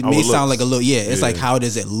 Like it may sound like a little, it's like how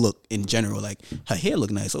does it look in general? Like her hair look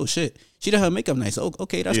nice. Oh shit, she did her makeup nice. Oh,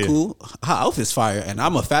 okay, that's cool. Her outfit's fire, and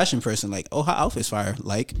I'm a fashion person. Like, oh, her outfit's fire.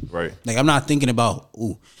 Like I'm not thinking about,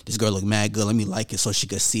 ooh, this girl look mad good. Let me like it so she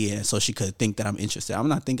could see it and so she could think that I'm interested. I'm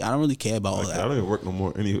not thinking. I don't really care about all that. I don't even work no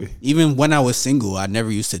more anyway. Even when I was single, I never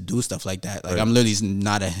used to do stuff like that. Like I'm literally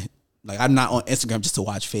not a. Like I'm not on Instagram just to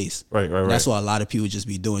watch face. Right. That's what a lot of people just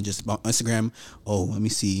be doing, just about Instagram. Oh, let me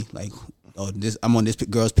see. Like, oh, this I'm on this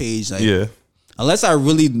girl's page. Like, unless I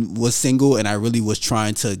really was single and I really was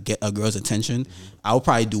trying to get a girl's attention, I would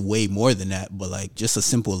probably do way more than that. But like just a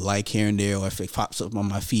simple like here and there, or if it pops up on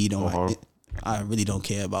my feed, I really don't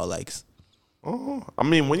care about likes. I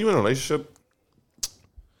mean, when you're in a relationship,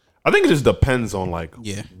 I think it just depends on like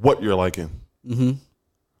what you're liking.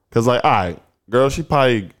 Because like, all right, girl, she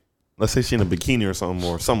probably. Let's say she in a bikini or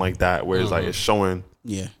something like that, where it's like it's showing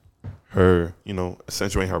her,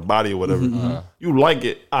 accentuating her body or whatever. You like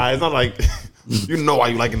it. It's not like you know why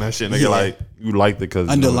you liking that shit, nigga. Like you liked it because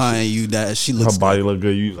underlying that she looks her body look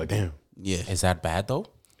good. You like, damn. Yeah. Is that bad though?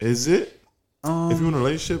 Is it? If you're in a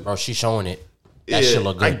relationship, or she's showing it, that shit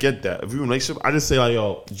look good. I get that. If you're in a relationship, I just say like,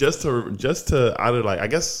 yo, just to either like, I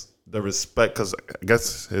guess the respect, because I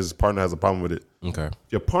guess his partner has a problem with it. Okay.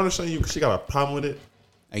 If your partner saying she got a problem with it.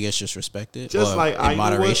 I guess just respect it. Just like in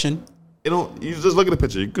moderation. You just look at the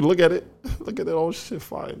picture. You could look at it. Look at it. Oh shit,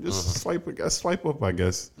 fine. Just swipe up. I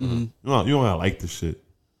guess. You don't gotta like the shit.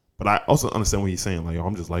 But I also understand what he's saying. Like, yo,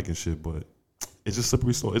 I'm just liking shit, but it's just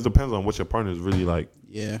slippery slope. It depends on what your partner is really like.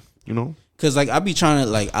 Yeah. Because like I be trying to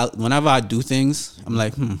like whenever I do things, I'm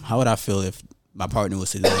like, how would I feel if my partner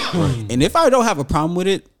was to do it? And if I don't have a problem with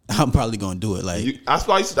it, I'm probably gonna do it. Like that's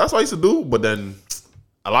what I used to do. But then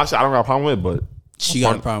a lot of shit I don't got a problem with, but. She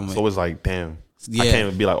got a problem with it. So it's like, damn. I can't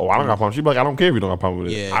even be like, oh, I don't got a problem. She be like, I don't care if you don't got a problem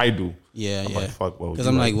with it. Yeah. I do. Yeah, I'm like, fuck, well. Because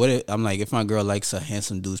I'm like, if my girl likes a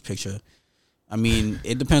handsome dude's picture, I mean,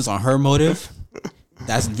 it depends on her motive.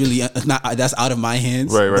 That's really that's out of my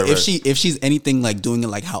hands. Right. If she's anything like doing it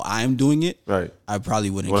like how I'm doing it, I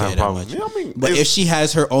probably wouldn't care that much. Yeah, I mean, but if she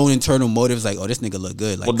has her own internal motives, like, oh, this nigga look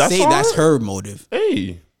good, like that's her motive.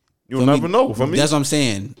 Hey. You'll never know. For me, that's what I'm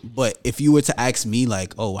saying. But if you were to ask me,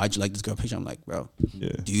 like, "Oh, why'd you like this girl picture?" I'm like, "Bro,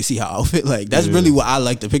 do you see her outfit? Like, that's really what I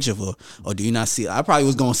like the picture for." Or do you not see it? I probably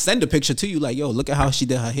was gonna send a picture to you, like, "Yo, look at how she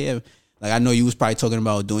did her hair." Like, I know you was probably talking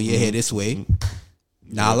about doing your hair this way.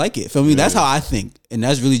 Nah, I like it. Feel me? That's how I think. And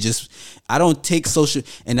that's really just, I don't take social,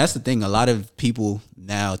 and that's the thing. A lot of people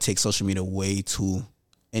now take social media way too,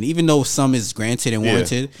 and even though some is granted and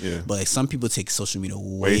warranted, but like some people take social media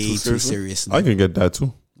way too seriously. I can get that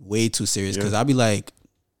too. Way too serious. Cause I'll be like,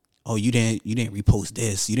 oh, you didn't repost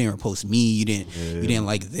this. You didn't repost me. You didn't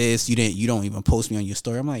like this. You don't even post me on your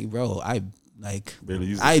story. I'm like, bro, I'm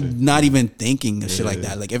not even thinking of shit like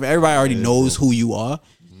that. Like if everybody already knows who you are,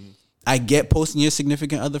 I get posting your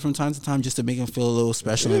significant other from time to time just to make them feel a little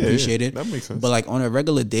special and appreciated. That makes sense. But like on a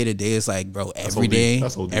regular day to day, it's like, bro, every day,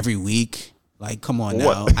 every week. Like, come on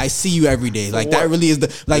now. I see you every day. Like that really is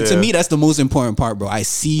to me, that's the most important part, bro. I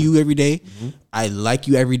see you every day. I like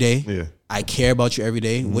you every day. Yeah. I care about you every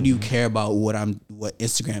day. What do you care about what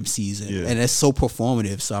Instagram sees? And it's so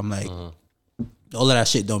performative. So I'm like, all of that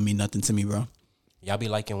shit don't mean nothing to me, bro. Y'all be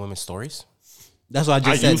liking women's stories? That's what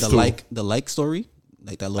I just said. The like story.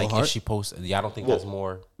 Like that little heart. If she posts, y'all don't think that's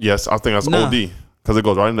more? Yes, I think that's OD because it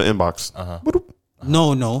goes right in the inbox.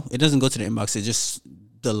 No, it doesn't go to the inbox. It just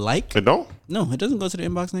the like. It don't? No, it doesn't go to the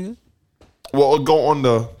inbox, nigga. Well, it go on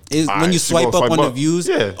the. When you swipe up on the views,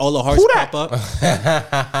 all the hearts pop up.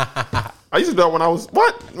 I used to do that when I was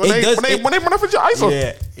when they run up with your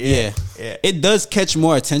ISO. Yeah. It does catch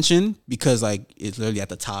more attention because like it's literally at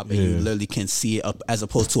the top and you literally can see it up as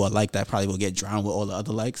opposed to a like that probably will get drowned with all the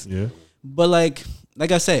other likes. Yeah. But like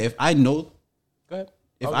I said, if I know,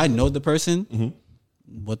 I know the person,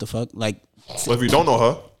 what the fuck? Like, so if you don't know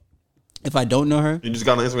her, if I don't know her, you just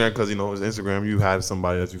got on Instagram because it's Instagram. You had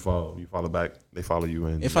somebody that you follow back. They follow you,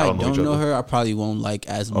 and if I don't know her, I probably won't like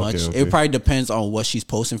as much. Okay. It probably depends on what she's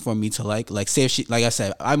posting for me to like. Like, say if she, like I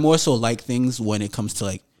said, I more so like things when it comes to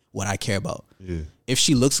like what I care about. Yeah. If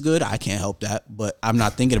she looks good, I can't help that. But I'm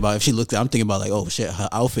not thinking about if she looks. I'm thinking about like, oh shit, her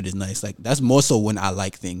outfit is nice. Like that's more so when I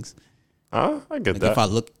like things. I get like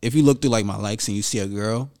that. If you look through like my likes and you see a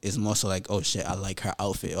girl, it's more so like, oh shit, I like her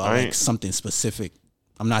outfit or I like something specific.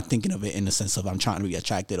 I'm not thinking of it in the sense of I'm trying to be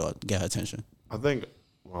attracted or get her attention. I think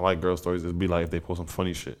when I like girl stories, it'd be like if they post some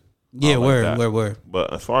funny shit. Yeah, word.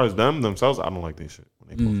 But as far as themselves, I don't like their shit.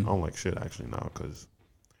 When they post, I don't like shit actually now because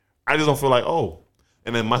I just don't feel like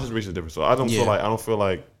and then my situation is different, so I don't feel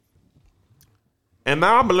like. And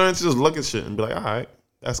now I'm learning to just look at shit and be like, all right,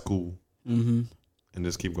 that's cool. And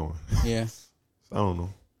just keep going. Yeah. I don't know.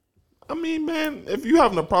 I mean, man, if you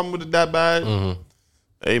having a problem with it that bad,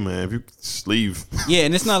 hey, man, if you just leave. Yeah,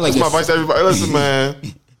 and it's not like that's my advice to everybody. Listen, man.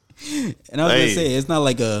 And I was gonna say, it's not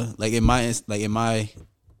like in my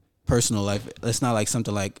personal life, it's not like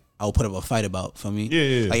something like I'll put up a fight about for me.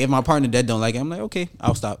 Yeah. Like if my partner dead don't like it, I'm like, okay,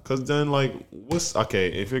 I'll stop. Cause then like,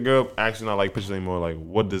 if your girl actually not like pictures anymore, like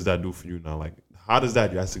what does that do for you now? Like, how does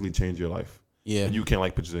that drastically change your life? Yeah, you can't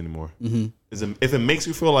like pictures anymore. If it makes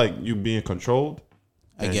you feel like you being controlled,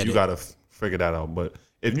 you gotta figure that out. But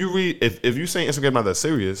if you if you saying Instagram not that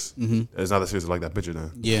serious, it's not that serious like that picture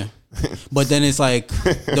then. Yeah, but then it's like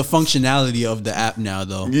the functionality of the app now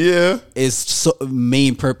though. Yeah, its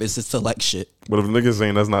main purpose is to like shit. But if niggas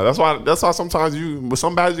saying that's not, that's why sometimes with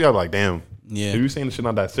some badges you have like, damn. Yeah, if you saying the shit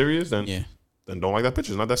not that serious, then don't like that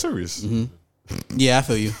picture. It's not that serious. Yeah, I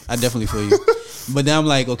feel you. I definitely feel you. But then I'm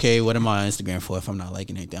like, okay, what am I on Instagram for if I'm not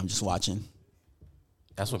liking anything? I'm just watching.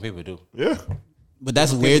 That's what people do. Yeah. But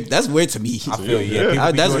that's weird. That's weird to me. I feel you.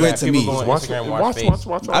 Yeah. That's weird to me. Watch.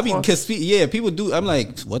 I mean, because people do. I'm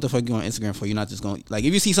like, what the fuck you on Instagram for? You're not just going like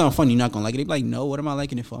if you see something funny, you're not gonna like it. They be like, no, what am I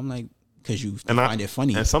liking it for? I'm like, because you find it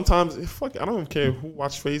funny. And sometimes, I don't care who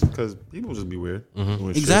watch face because people just be weird.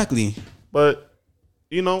 Exactly. Shit. But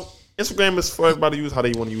Instagram is for everybody to use how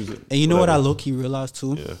they want to use it. And you know what I low key realized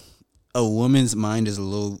too? Yeah. A woman's mind is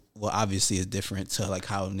obviously is different to like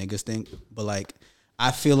how niggas think, but like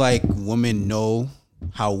I feel like women know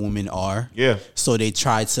how women are. Yeah. So they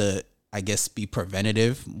try to, I guess, be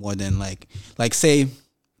preventative more than like say,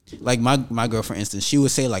 like my girl, for instance, she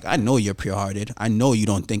would say like, I know you're pure hearted. I know you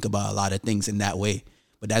don't think about a lot of things in that way,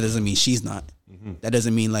 but that doesn't mean she's not. That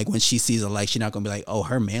doesn't mean like when she sees a like, she's not gonna be like, oh,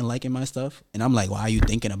 her man liking my stuff. And I'm like, why are you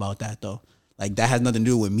thinking about that though? Like that has nothing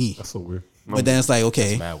to do with me. That's so weird. But then it's like,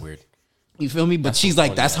 okay. That's mad weird. You feel me? But she's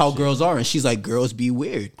like, that's how girls are. And she's like, girls be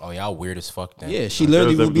weird. Oh, y'all weird as fuck then. Yeah, she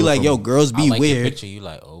literally will be like, yo, girls be weird. Picture, you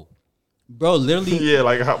like, oh. Bro, literally. Yeah,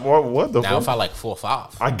 like, what the fuck? Now if I like 4 or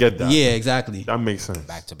 5. I get that. Yeah, exactly. That makes sense.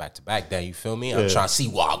 Back to back to back. Then you feel me? I'm trying to see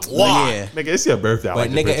why. Yeah. Nigga, it's your birthday. But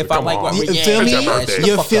nigga, if I like what you feel me?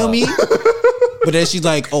 You feel me? But then she's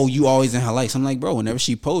like, oh, you always in her likes. I'm like, bro, whenever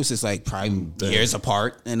she posts, it's like probably years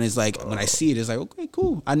apart. And it's like, when I see it, it's like, okay,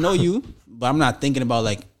 cool. I know you. But I'm not thinking about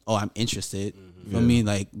like, oh, I'm interested. You feel me?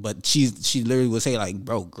 Like, but she literally would say like,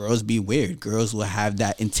 bro, girls be weird. Girls will have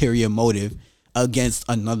that interior motive against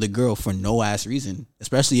another girl for no ass reason,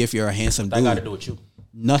 especially if you're a handsome That dude. got to do with you.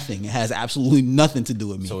 Nothing. It has absolutely nothing to do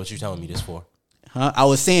with me. So what you telling me this for? Huh? I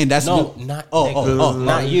was saying that's No, what- not oh,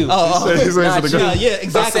 not you. He's saying Not to the you. girl. yeah,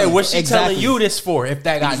 exactly. I said, what's she Exactly. telling you this for? If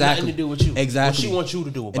that got Exactly. nothing to do with you, Exactly. What she wants you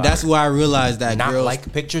to do about And that's it? why I realized that Not girls.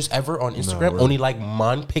 like pictures ever on Instagram. word. Only like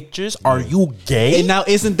man pictures. Are you gay? and now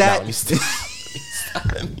isn't Nah, that? let me stop.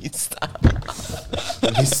 Let me stop.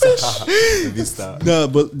 Let me stop. Let me stop. No,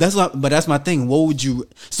 but that's my thing. What would you?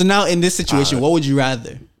 So now in this situation, what would you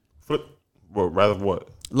rather? Flip. Well, rather what?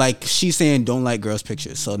 Like she's saying, don't like girls'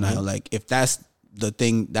 pictures. So now, like, if that's the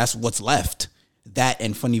thing, that's what's left. That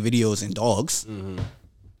and funny videos and dogs.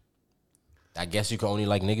 I guess you can only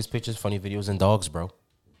like niggas pictures, funny videos, and dogs, bro.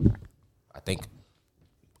 I think.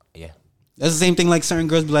 Yeah. That's the same thing. Like certain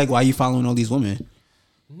girls be like, "Why are you following all these women?"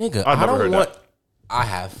 Nigga, I've I never don't heard want. that. I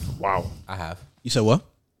have. Wow. I have. You said what?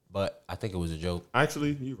 But I think it was a joke.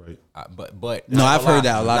 Actually, you're right. But No, I've not heard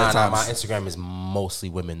that a lot of Nah, times. my Instagram is mostly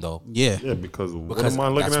women though. Yeah. Yeah, because what Because am I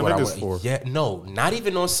looking that's at what niggas for? Yeah, no, not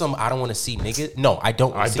even on some. I don't want to see niggas. No, I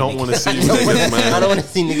don't. I see don't niggas. wanna see I you don't niggas, wanna- man. I don't want to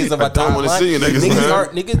see niggas on my I don't wanna timeline. see you niggas, man.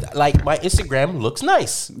 aren't niggas like my Instagram looks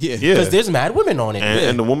nice. Yeah. Yeah. because there's mad women on it.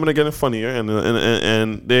 And the women are getting funnier,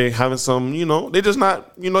 and they having some, they just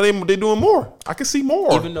not, they doing more. I can see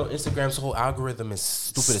more. Even though Instagram's whole algorithm is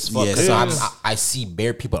stupid as fuck. Yeah, 'cause sucks. I see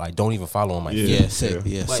bare people I don't even follow on my Yeah. feed. Yeah. Sick.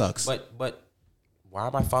 Yeah. But, Sucks. But why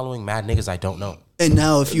am I following mad niggas I don't know? And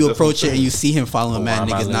now if you That's what approach I'm it and you see him following But why mad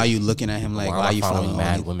am I niggas, now li- you looking at him like, Why why am are I you following following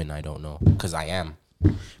mad all women I don't know? Because I am.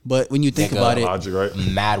 these? But when you think Nigga, about it, Logic, right?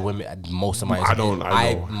 Mad women. Most of my I know.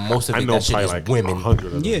 most of I it know that shit probably is like women. 100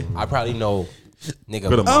 of them. Yeah. I probably know, nigga.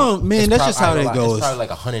 Good amount. oh man, it's that's prob- just how I ain't it gonna lie, goes. It's probably like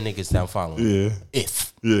 100 niggas that I'm following. Yeah.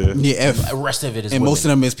 If Yeah. Yeah. If, the rest of it is and women, most of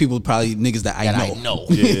them is people probably niggas that I that know. I know,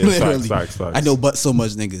 Yeah. Literally. Facts. I know but so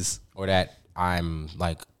much niggas. or that I'm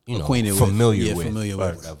like Acquainted with. familiar Yeah, with, familiar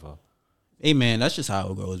with. whatever. Hey man, that's just how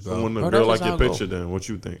it goes, bro. When the Bro, girl that's like just your how it picture, then what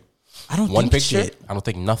you think? I don't One think picture, shit. I don't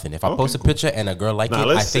think nothing. If I Okay, post a cool. picture and a girl like Now, it,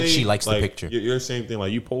 let's I think say, she likes like, the picture. You're the same thing.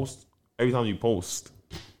 Like you post every time you post,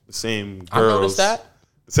 the same girls. I noticed that.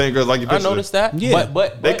 The same girls like your I picture. noticed that. Yeah.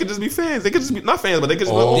 But They could just be fans. They could just be not fans, but they could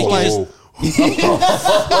just Oh. be like,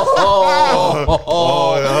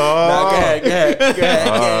 Nah, go ahead.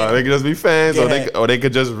 they could just be fans, Go or ahead. they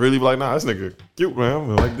could just really be like, nah, this nigga cute,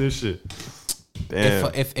 man. I like this shit.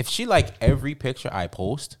 Damn. If she like every picture I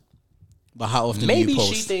post, But how often do maybe you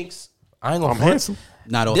post? she thinks I ain't gonna I'm front. handsome.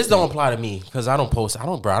 Not often. This don't apply to me because I don't post. I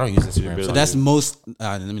don't use Instagram. So that's most.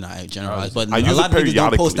 Let me not generalize, but I a use lot it of niggas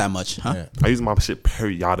don't post periodically. that much, huh? I use my shit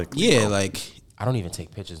periodically. Yeah, bro. like I don't even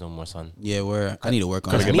take pictures no more, son. I need to work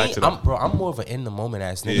on Gotta that. get back to that. I'm more of an in the moment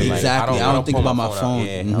ass nigga. Yeah. Like, Exactly. I don't think pull about my my out. phone.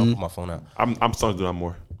 Yeah, I don't pull my phone out. I'm starting to do that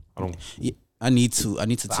more. I don't. Yeah, I need to. I I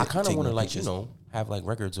kind of take want to more like pictures. have like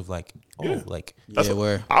records of like Yeah. like That's Yeah, what-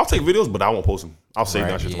 where I'll take videos, but I won't post them. I'll save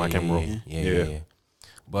right, that shit to my camera roll. Yeah.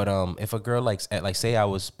 But if a girl likes like say I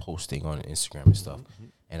was posting on Instagram and stuff,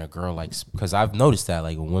 and a girl likes because I've noticed that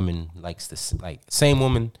like a woman likes this like same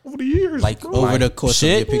woman Over the years, like bro. over my the course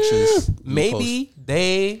shit, of your pictures. you maybe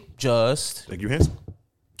they just Like you handsome.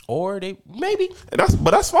 or they maybe And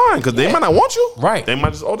that's fine because they might not want you. Right. They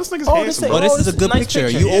might just this nigga's Oh, handsome. this bro. Oh, this Oh, is a this is good a nice picture.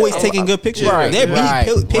 picture. You Yeah, always I- taking good pictures. Right, There are right,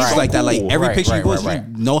 pages right. like that. Like Cool. every Right, picture you right, post, right,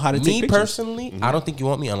 you know how to take me pictures. personally, I don't think you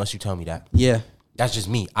want me unless you tell me that. Yeah, That's just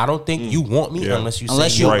me. I don't think you want me Yeah. unless you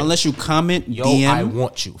unless say, you yo, Right. unless you comment, yo, DM. I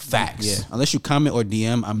want you. Facts. Yeah, unless you comment or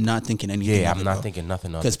DM, I'm not thinking anything. Yeah, I'm not thinking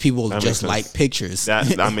nothing of because it. people That makes just sense. like pictures.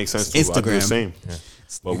 That makes sense too. I do the Instagram. same.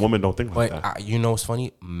 But women don't think like But that. you know what's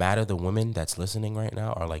funny? Matter the women that's listening right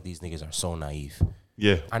now are like these niggas are so naive.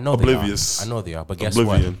 Yeah. I know Oblivious. they are. I know they are. But guess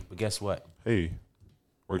Oblivion. what? But guess what? Hey,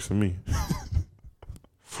 works for me.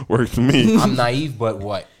 Works for me. I'm naive, but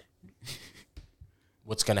what?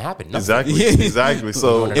 What's gonna happen? Nothing. Exactly. Yeah. Exactly.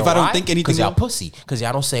 So If I don't think anything because y'all of- pussy, because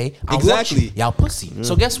y'all don't say I want Exactly. you. Y'all pussy.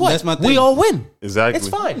 So guess what? That's my We thing. all win. Exactly. It's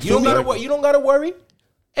fine. You Feel don't me? gotta. You don't gotta worry.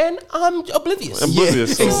 And I'm oblivious.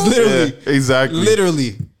 Oblivious. Yeah, So, literally. yeah, exactly.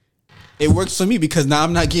 Literally, it works for me because now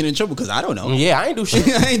I'm not getting in trouble because I don't know. Yeah, I ain't do shit.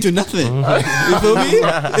 I ain't do nothing. You feel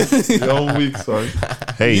me? Yo, weak, son.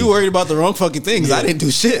 Hey. You worried about the wrong fucking things. I didn't do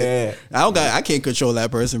shit. Yeah. I can't control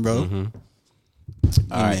that person, bro.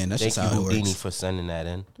 All right, man, that's Thank just you, how it Houdini, works. for sending that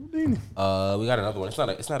in. We got another one. It's not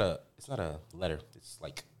a letter. It's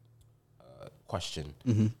like a question.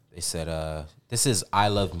 Mm-hmm. They said, "This is I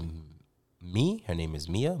love me." Her name is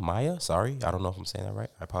Maya. Sorry, I don't know if I'm saying that right.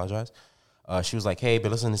 I apologize. She was like, "Hey,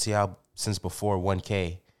 been listening to y'all since before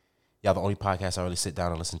 1K. Y'all the only podcast I really sit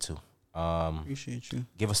down and listen to. Appreciate you.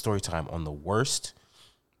 Give a story time on the worst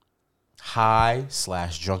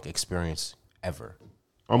high/drunk experience ever."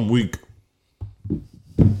 I'm weak.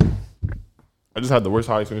 I just had the worst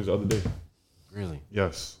high experience the other day. Really?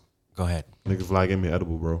 Yes. Go ahead. Niggas flag gave me an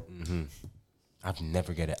edible, bro. I've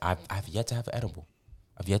never get it. I've yet to have an edible.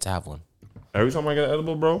 I've yet to have one. Every time I get an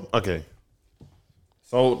edible, bro. Okay.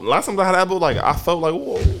 So last time I had an edible, like I felt like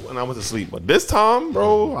whoa, and I went to sleep. But this time,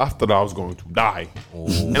 bro, I thought I was going to die.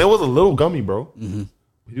 And it was a little gummy, bro.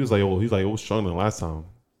 He was like, it was stronger than last time.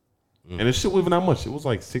 And this shit wasn't that much. It was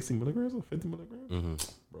like 60 milligrams or 50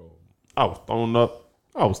 milligrams. Bro, I was throwing up.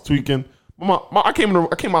 I was tweaking. I came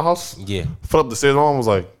to my house. Yeah. Fell up the stairs. My mom was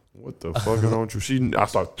like, "What the fuck is wrong with you?" I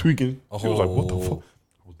started tweaking. She was like, "What the fuck?"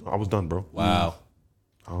 I was done, bro. Wow.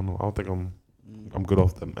 I don't know. I don't think I'm good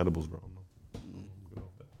off them edibles, bro.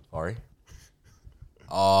 Sorry.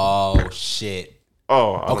 Oh shit.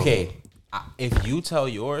 Oh. Okay. If you tell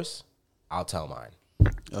yours, I'll tell mine.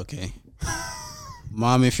 Okay.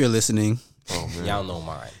 Mom, if you're listening. Oh man. Y'all know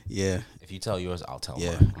mine. Yeah. If you tell yours, I'll tell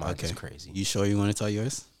mine. Mine is crazy. You sure you want to tell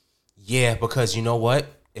yours? Yeah, because you know what?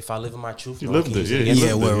 If I live in my truth, you no one can use it against me.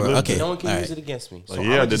 Okay. No one can use it against me. So like,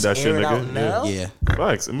 yeah, I did that shit, nigga. Yeah.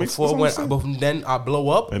 Facts. It makes but then I blow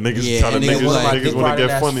up. And niggas trying to niggas want to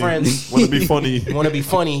get funny. Want to be funny. Want to be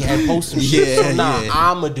funny and post some shit. So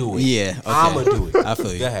I'ma do it. Yeah. Okay. I'ma do it. I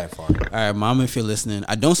feel you. Go ahead, Farley. All right, Mom, if you're listening,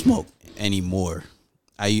 I don't smoke anymore.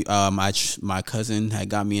 My cousin had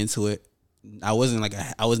got me into it. I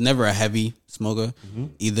was never a heavy smoker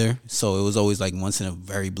either. So it was always like once in a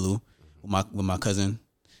very blue with my cousin.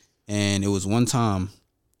 And it was one time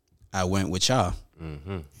I went with y'all.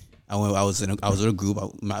 I was in a group.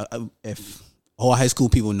 If all high school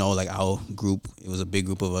people know, like our group, it was a big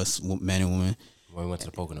group of us, men and women. When we went to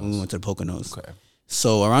the Poconos. Okay.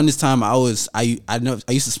 So around this time, I used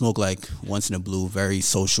to smoke like once in a blue, very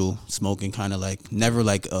social smoking, kind of like never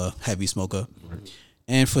like a heavy smoker.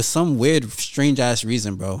 And for some weird, strange ass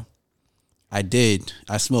reason, bro, I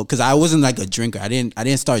smoked because I wasn't like a drinker. I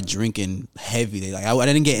didn't start drinking heavy. Like I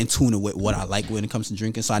didn't get in tune with what I like when it comes to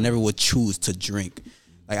drinking. So I never would choose to drink.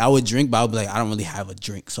 Like I would drink, but I would be like, I don't really have a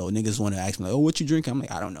drink. So niggas want to ask me like, oh, what you drinking? I'm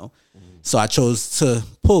like, I don't know. So I chose to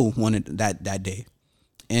pull one that day,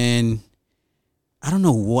 and I don't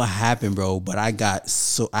know what happened, bro. But I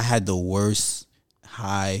had the worst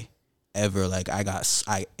high ever. Like I got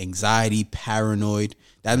anxiety, paranoid.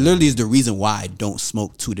 That literally is the reason why I don't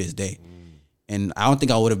smoke to this day. And I don't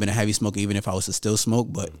think I would have been a heavy smoker even if I was to still smoke,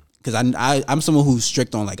 but because I'm someone who's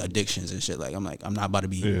strict on like addictions and shit. Like I'm not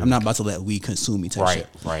about to let weed consume me type shit.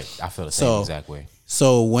 Right. I feel the same exact way.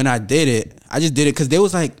 So when I did it, I just did it because they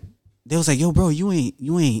was like, yo, bro, you're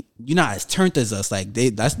not as turned as us. Like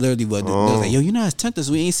that's literally what they was like, yo, you're not as turned as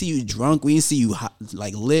us. We ain't see you drunk. We ain't see you hot,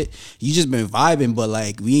 like lit. You just been vibing, but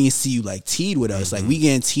like we ain't see you like teed with us. Like we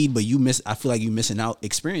getting teed, but I feel like you missing out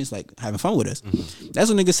experience, like having fun with us. That's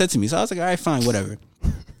what niggas said to me. So I was like, all right, fine, whatever.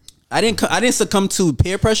 I didn't succumb to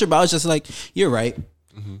peer pressure, but I was just like, you're right.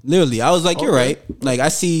 Literally, I was like, you're right. Like I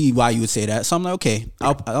see why you would say that. So I'm like, okay,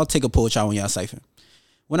 I'll take a pull with y'all when y'all siphon.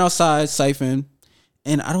 Went outside, siphon.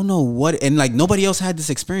 And I don't know what, and like nobody else had this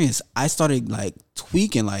experience. I started like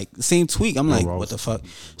tweaking, like the same tweak. I'm like, what the fuck?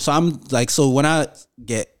 So I'm like, when I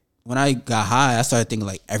got high, I started thinking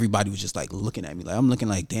like everybody was just like looking at me. Like I'm looking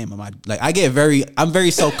like, damn, I'm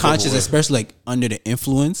very self-conscious, especially like under the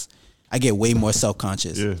influence. I get way more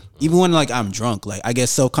self-conscious. Yeah. Even when like I'm drunk, like I get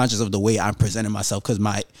self-conscious of the way I'm presenting myself because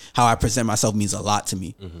how I present myself means a lot to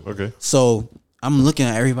me. Okay. So I'm looking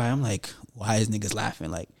at everybody. I'm like, why is niggas laughing?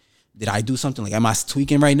 Like, did I do something? Like, am I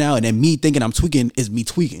tweaking right now? And then me thinking I'm tweaking is me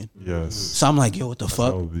tweaking. Yes. So I'm like, yo, what the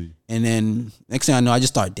fuck? And then next thing I know, I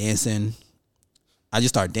just start dancing.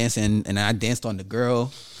 And I danced on the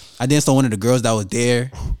girl. I danced on one of the girls that was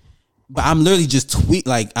there. But I'm literally just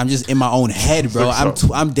I'm just in my own head, bro.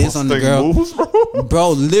 I'm dancing on the girl. Moves,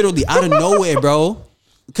 bro, literally out of nowhere, bro.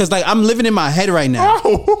 Because like I'm living in my head right now.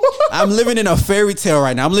 I'm living in a fairy tale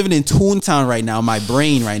right now. I'm living in Toontown right now, my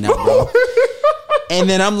brain right now, bro. And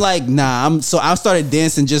then I'm like, so I started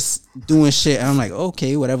dancing, just doing shit. And I'm like,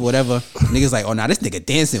 okay, whatever. Niggas like, oh, this nigga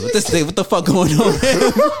dancing. What the fuck going on?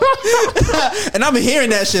 And I'm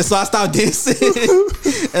hearing that shit, so I stopped dancing.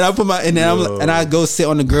 And I go sit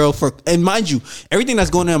on the girl and mind you, everything that's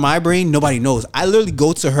going on in my brain, nobody knows. I literally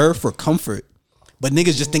go to her for comfort, but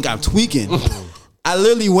niggas just think I'm tweaking. I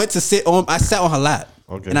literally went to I sat on her lap.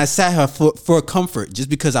 Okay. And I sat her for comfort just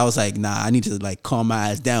because I was like, I need to like calm my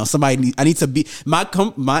ass down. I need to be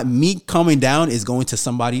me calming down is going to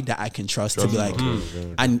somebody that I can trust to be like,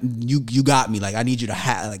 you got me. Like I need you to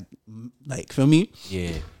have like feel me?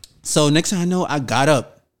 Yeah. So next thing I know, I got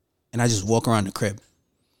up and I just walk around the crib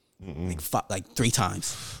like 3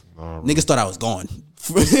 times. Niggas thought I was gone.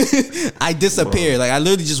 I disappeared. Like I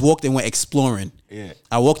literally just walked and went exploring. Yeah.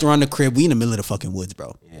 I walked around the crib. We in the middle of the fucking woods,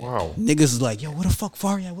 bro. Wow. Niggas is like, yo, where the fuck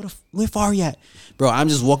Fari at? Where Fari at? Bro, I'm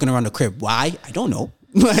just walking around the crib. Why? I don't know.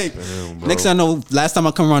 Like, next thing I know, last time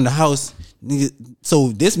I come around the house, nigga, so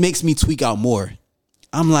this makes me tweak out more.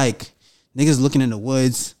 I'm like, niggas looking in the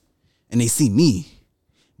woods and they see me.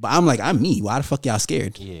 But I'm like, I'm me. Why the fuck y'all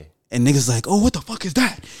scared? Yeah. And niggas like, oh, what the fuck is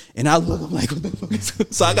that? And I look, I'm like, what the fuck is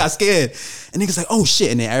that? So I got scared. And niggas like, oh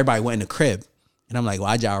shit. And then everybody went in the crib. And I'm like,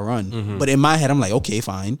 why'd y'all run? But in my head, I'm like, okay,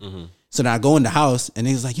 fine. So then I go in the house and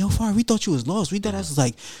niggas like, yo, Fari, we thought you was lost. We thought I was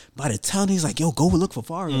like, by the town, niggas like, yo, go look for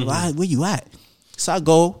Fari. Where you at? So I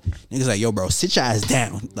go, niggas like, yo, bro, sit your ass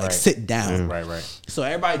down. Like, sit down. Right. So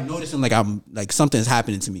everybody noticing like I'm like something's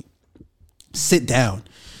happening to me. Sit down.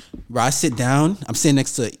 Bro, I sit down. I'm sitting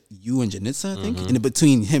next to you and Janitza, I think. And in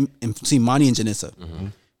between Monty and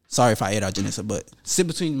Janitza. Sorry if I ate out Janitza, but sit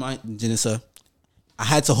between my Janitza. I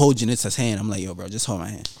had to hold Janitza's hand. I'm like, yo, bro, just hold my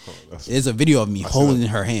hand. There's a video of me holding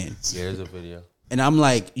her hand. Yeah, there's a video. And I'm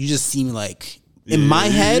like, you just see me like in my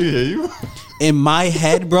head. In my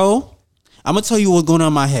head, bro. I'm gonna tell you what's going on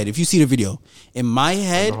in my head. If you see the video, in my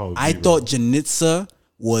head, I thought Janitza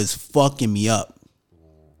was fucking me up.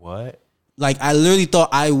 What? Like I literally thought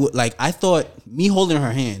I would. Like I thought me holding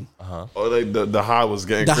her hand. Oh, like the high was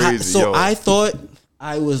getting crazy. So I thought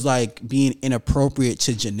I was like being inappropriate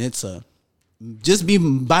to Janitza. Just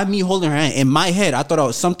by me holding her hand. In my head, I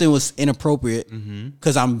thought something was inappropriate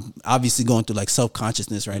because I'm obviously going through like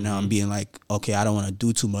self-consciousness right now. I'm being like, okay, I don't want to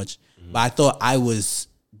do too much. But I thought I was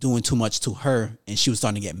doing too much to her and she was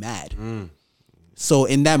starting to get mad. So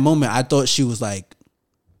in that moment, I thought she was like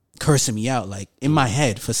cursing me out, like in my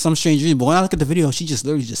head for some strange reason. But when I look at the video, she just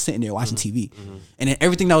literally just sitting there watching TV. And then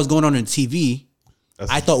everything that was going on in TV,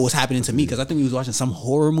 I thought was happening to me because I think we was watching some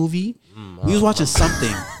horror movie. We was watching something.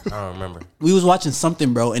 I don't remember. We was watching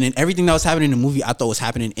something, bro. And then everything that was happening in the movie, I thought was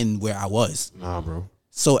happening in where I was. Nah, bro.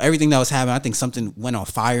 So everything that was happening, I think something went on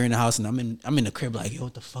fire in the house, and I'm in the crib like, yo,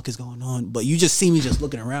 what the fuck is going on? But you just see me just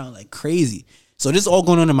looking around like crazy. So this is all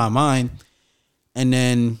going on in my mind, and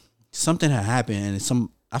then something had happened, and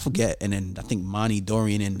I forget, and then I think Monty,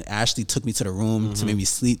 Dorian, and Ashley took me to the room to make me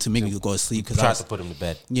sleep, to make me go to sleep because I Tried was to put him to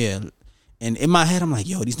bed. Yeah, and in my head, I'm like,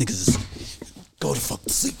 yo, these niggas is go to fuck to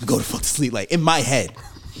sleep, like in my head,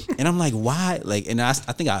 and I'm like, why? Like, and I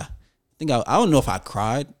think I don't know if I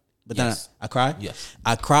cried. But Yes. then I cried. Yes.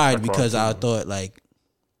 I cried because I thought like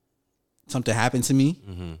something happened to me,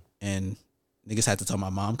 and niggas had to tell my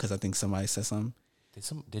mom because I think somebody said something.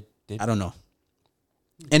 Did I don't know.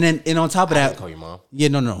 And on top of I that, didn't call your mom? Yeah,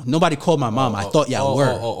 no, nobody called my mom. I thought y'all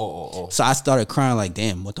were. Oh. So I started crying like,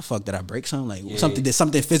 damn, what the fuck, did I break something? Like did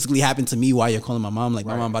something physically happen to me while you're calling my mom? Like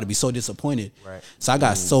my mom about to be so disappointed. Right. So I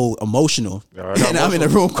got so emotional, Yeah, and I'm in the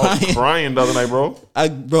room I was crying. crying the other night, bro. I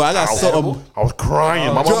got so I was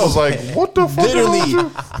crying. My mom was like, "What the fuck?" literally, is wrong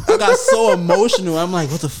with you?" I got so emotional. I'm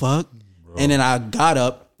like, what the fuck? And then I got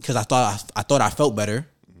up because I thought I felt better.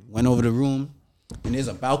 Went over the room, and there's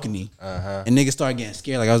a balcony, and niggas started getting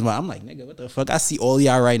scared. Like I'm like, nigga, what the fuck? I see all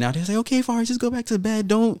y'all right now. They was like, okay, Fari, just go back to bed.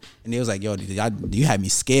 Don't. And they was like, yo, you had me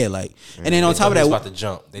scared. Like, and then on top of He that, was about to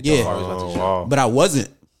jump. They Yeah. thought Fari was about to jump. Wow. but I wasn't.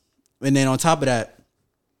 And then on top of that,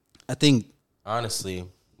 I think, Honestly,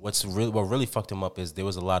 what really fucked him up is there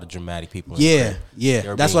was a lot of dramatic people. In the yeah, crib. yeah. They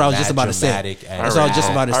were That's being what I was mad just about to say. dramatic and That's what I was just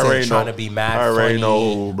about to I say. already trying know. to be mad I already funny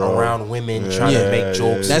know, bro. around women, trying to make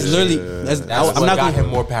jokes. That's literally That's what got him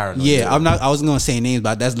more paranoid. Yeah, I wasn't gonna say names,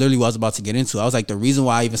 but that's literally what I was about to get into. I was like, the reason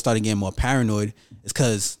why I even started getting more paranoid is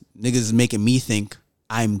because niggas is making me think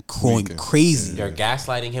I'm going crazy. They're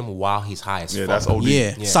gaslighting him while he's high as Yeah, fuck. that's OD.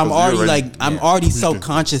 Yeah. So I'm 'Cause already you're like I'm already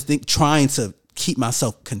self-conscious, trying to keep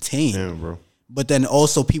myself contained. Yeah, bro. But then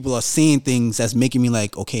also people are seeing things that's making me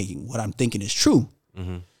like, okay, what I'm thinking is true.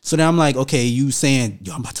 So then I'm like, okay, you saying,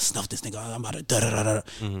 yo, I'm about to snuff this nigga. I'm about to da-da-da-da.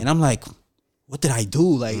 And I'm like, what did I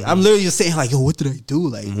do? Like, I'm literally just saying like, yo, what did I do?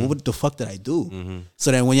 Like, what the fuck did I do?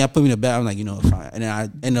 So then when y'all put me to bed, I'm like, you know, fine. And then I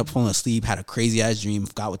ended up falling asleep, had a crazy ass dream,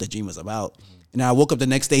 forgot what the dream was about. And I woke up the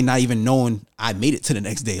next day not even knowing I made it to the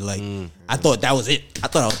next day. Like, I thought that was it. I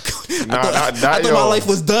thought I thought my life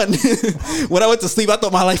was done. When I went to sleep, I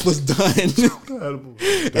thought my life was done.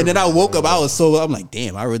 And then I woke up, I'm like,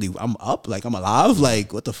 damn, I'm up, like I'm alive,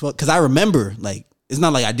 like what the fuck? Because I remember, like, it's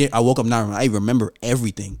not like I woke up now. I remember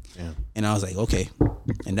everything, and I was like, okay,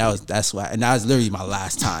 and that's why, and that was literally my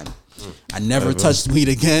last time. I never touched weed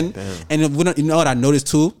again. And you know what I noticed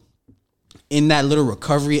too? In that little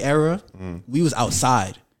recovery era, we was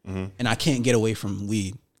outside, and I can't get away from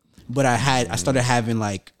weed. But I started having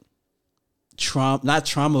like not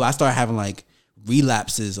trauma. But I started having like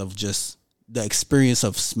relapses of just the experience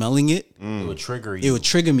of smelling it, It would trigger you. it would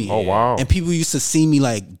trigger me. Oh, wow. And people used to see me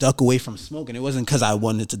like duck away from smoke, and it wasn't because I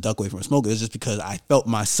wanted to duck away from smoke. It was just because I felt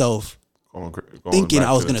myself Going thinking back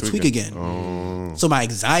I was to the gonna tweak tweaking. again. So my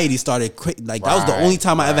anxiety started like that was the Right, only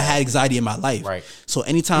time I ever had anxiety in my life. Right. So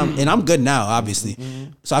anytime, and I'm good now, obviously.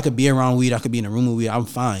 So I could be around weed, I could be in a room with weed, I'm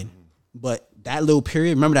fine. But that little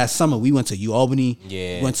period, remember that summer we went to UAlbany,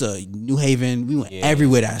 Yeah. went to New Haven, we went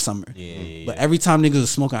everywhere that summer. But every time niggas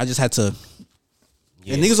was smoking, I just had to.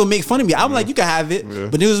 And niggas will make fun of me. I'm like, you can have it,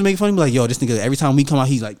 but niggas will make fun of me like, yo, this nigga. Every time we come out,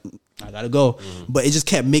 he's like, I gotta go. But it just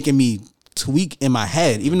kept making me tweak in my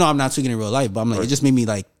head, even though I'm not tweaking in real life. But I'm like, it just made me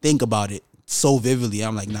like think about it so vividly.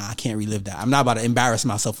 I'm like, nah, I can't relive that. I'm not about to embarrass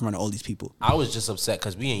myself in front of all these people. I was just upset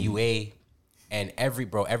because we in UA, and every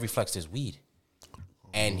flex is weed,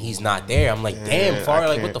 and he's not there. I'm like, damn, Far,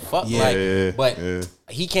 like what the fuck, but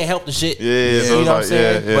he can't help the shit. Yeah, you so know it's what I'm like,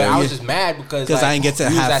 saying? yeah, But yeah. I was just mad because like, I didn't get to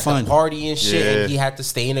he was have at fun. the party and shit, Yeah. and he had to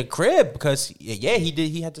stay in a crib because he did.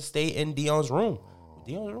 He had to stay in Dion's room.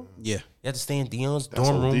 Dion's room. Yeah. You had to stay in Dion's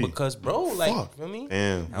dorm room OD. because, bro, like, Fuck. you know what I mean?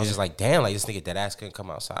 Damn. I was just like, damn, like this nigga dead ass couldn't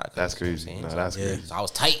come outside. That's You know what I'm crazy. saying? Nah, So- that's crazy. So I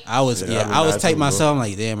was tight. I was Yeah, yeah, I mean, I was that's tight cool, myself. I'm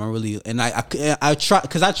like, damn, I really and I tried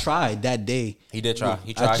because I tried that day. He did try.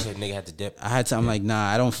 He tried. The nigga had to dip. I had to. I'm like, nah,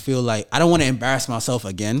 I don't feel like I don't want to embarrass myself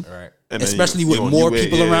again. Right. And then Especially you with don't- more you wait,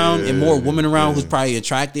 people yeah, around yeah, and more yeah, women around yeah. who's probably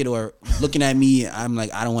attracted or looking at me. I'm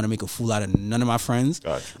like, I don't want to make a fool out of none of my friends.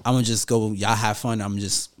 Gotcha. I'm gonna just go. Y'all have fun. I'm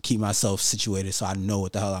just keep myself situated so I know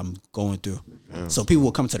what the hell I'm going through. So people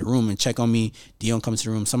will come to the room and check on me. Dion comes to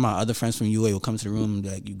the room. Some of my other friends from UA will come to the room and be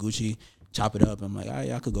like, you Gucci, chop it up. I'm like, all right,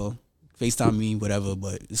 y'all could go. FaceTime me, whatever,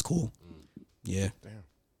 but it's cool. Yeah. Damn.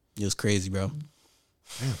 It was crazy, bro.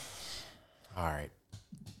 All right.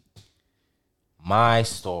 My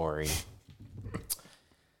story.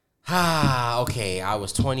 Okay. I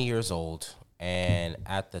was 20 years old, and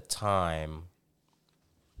at the time,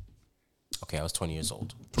 I was 20 years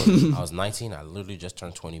old. I was 19. I literally just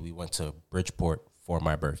turned 20. We went to Bridgeport for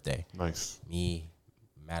my birthday. Nice. Me,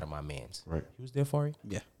 mad at my mans. Right. He was there for you?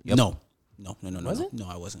 Yeah. Yep. No, No,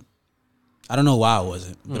 I wasn't. I don't know why I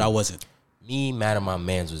wasn't, but I wasn't. Me, mad at my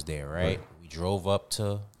mans was there, right? We drove up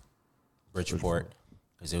to Bridgeport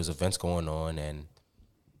because there was events going on, and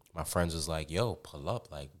my friends was like, yo, pull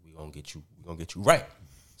up. Like, we gonna get you right.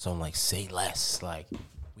 So I'm like, say less. Like,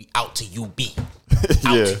 we out to UB.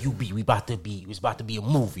 Out Yeah. to UB. We about to be a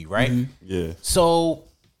movie, right? Yeah. So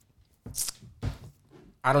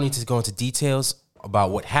I don't need to go into details about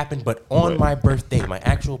what happened, but on my birthday, my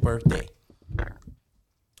actual birthday,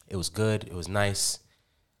 it was good. It was nice.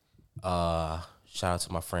 Shout out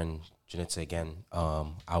to my friend Janitza again.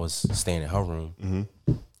 I was staying in her room,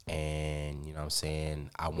 and you know what I'm saying,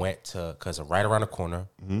 I went to because right around the corner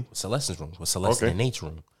was Celeste's room, was Celeste and Nate's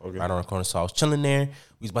room, right around the corner. So I was chilling there.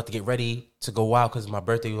 We was about to get ready to go out because my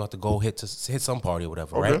birthday. We about to go hit some party or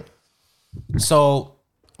whatever, right? So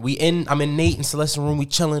I'm in Nate and Celeste's room. We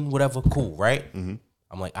chilling, whatever, cool, right?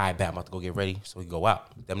 I'm like, all right, bet, I'm about to go get ready. So we go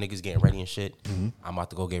out. Them niggas getting ready and shit. I'm about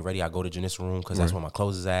to go get ready. I go to Janitza's room because that's where my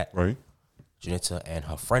clothes is at. Right. Janitza and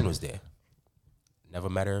her friend was there. Never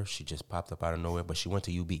met her. She just popped up out of nowhere, but she went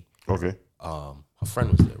to UB. Okay. Her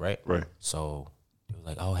friend was there, right? Right. So they was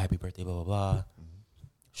like, oh, happy birthday, blah, blah, blah.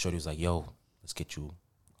 Shorty was like, yo, let's get you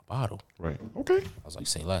a bottle. Right. Okay. I was like,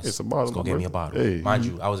 say less. It's a bottle, Let's go my get me a birthday. bottle. Hey. Mind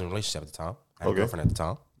you, I was in a relationship at the time. I had a girlfriend at the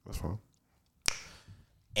time. That's fine.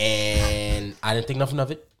 And I didn't think nothing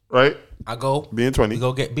of it. Right. I go. Being 20. We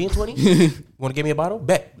go get being 20. You want to get me a bottle?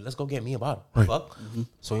 Bet. Let's go get me a bottle. Fuck.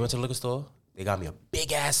 So we went to the liquor store. They got me a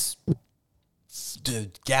big ass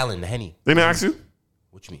gallon of Henny. They didn't ask you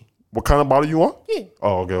What you mean? what kind of bottle you want? Yeah.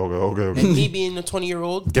 Oh, okay. And me being a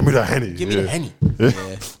 20-year-old, Give me the Henny. give me the Henny.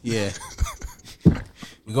 Yeah.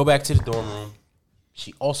 We go back to the dorm room.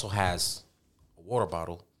 She also has a water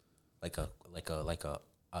bottle, like a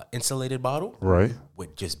insulated bottle Right.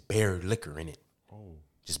 with just bare liquor in it.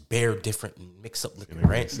 Just bare different mix up liquor,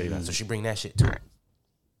 right? So she bring that shit too.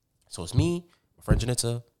 So it's me, my friend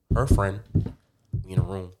Janitza, her friend, we in a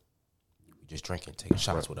room. We just drinking, taking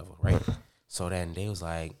shots, whatever, right? So then they was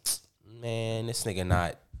like, man, this nigga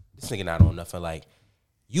not on nothing. Like,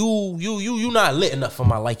 you not lit enough for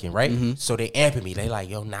my liking, right? So they amping me. They like,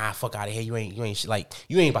 yo, nah, fuck out of here. You ain't shit. Like,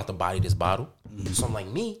 you ain't about to body this bottle. So I'm like,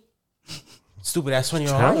 me, stupid ass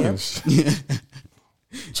 20-year-old I am.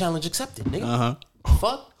 Challenge accepted, nigga.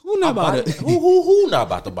 Fuck. Who not about it? Who not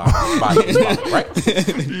about to body this bottle,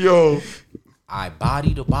 right? Yo. I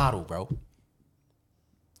body the bottle, bro.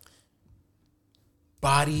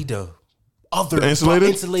 Body the other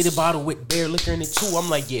insulated bottle with bare liquor in it too. I'm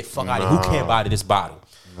like, yeah, fuck out of here. Who can't body this bottle?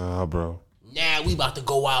 Nah, bro. Nah, we about to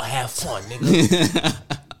go out, have fun, nigga.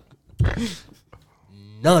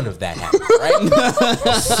 None of that happened, right?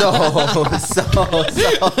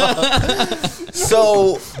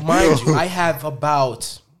 So mind you, I have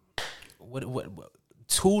about what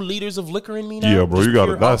 2 liters of liquor in me now. Yeah, bro, Just you got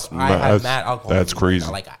pure it. That's alcohol. I have mad that's, alcohol. that's in me.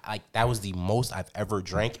 crazy. Like that was the most I've ever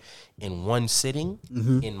drank in one sitting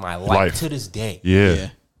in my life, Life. to this day. Yeah.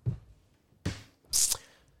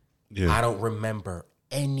 Yeah. I don't remember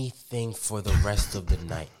anything for the rest of the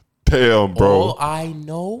night. Damn, bro. All I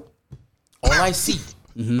know, all I see.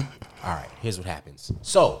 All right, here's what happens.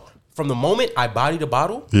 So from the moment I bodied the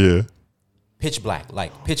bottle, Yeah. pitch black,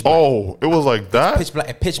 like pitch black. Oh, it was like that? Pitch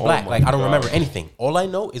black. my Like I don't God. remember anything. All I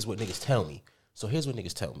know is what niggas tell me. So here's what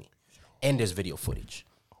niggas tell me. And there's video footage.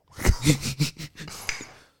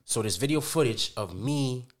 So there's video footage of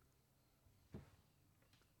me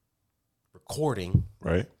recording,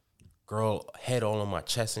 Right? girl head all on my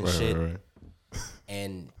chest and Right, shit. right, right.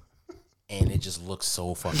 And it just looks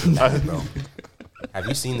so fucking bad, bro. Have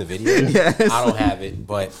you seen the video? Yes. I don't have it,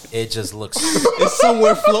 but it just looks. It's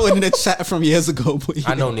somewhere floating in the chat from years ago. But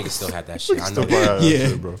I know niggas still have that shit. I know, Yeah.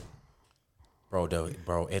 Yeah. Bro.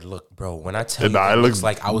 bro. It looked, bro. When I tell you, Nah, it it looks looks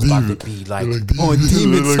like I was about to be like on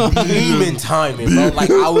demon time. demon timing, bro. Like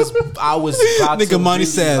I was about Nigga to Monty really,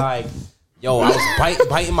 said- like, yo, I was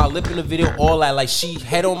biting my lip in the video, all that, like she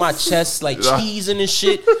head on my chest, like cheesing and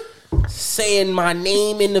shit, saying my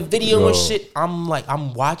name in the video and shit. I'm like,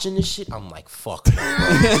 I'm watching this shit. I'm like, fuck,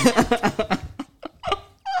 no, bro.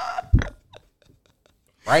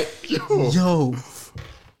 Right? Yo,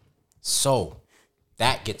 So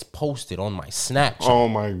that gets posted on my Snapchat. Oh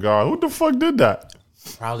my God. Who the fuck did that?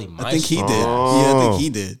 Probably my I think he did. stupid ass. Yeah, I think he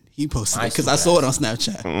did. He posted it because I saw it on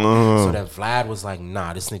Snapchat. So then Vlad was like,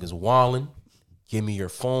 nah, this nigga's wildin'. Give me your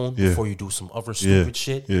phone before you do some other stupid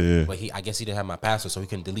shit. Yeah. But I guess he didn't have my password, so he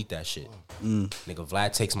couldn't delete that shit. Nigga,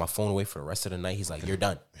 Vlad takes my phone away for the rest of the night. He's like, you're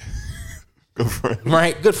done. Good friend.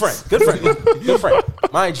 Right? Good friend. Good friend. Good friend.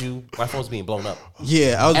 Mind you, my phone's being blown up.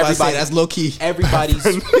 Yeah, I was about to say Everybody- that's low key. Everybody. I was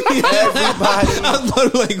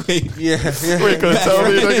about to like, wait. Yeah. Wait, couldn't tell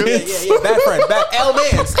me, nigga. Yeah. Bad friend.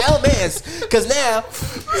 L-Mans. Because now,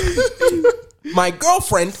 my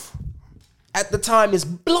girlfriend at the time is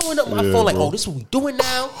blowing up my phone like, bro. oh, this is what we doing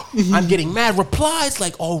now? I'm getting mad replies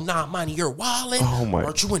like, oh, nah, Monty, you're wildin'. Oh, my-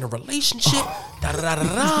 Aren't you in a relationship?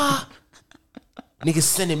 Da-da-da-da-da. Niggas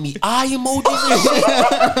sending me eye emojis and shit.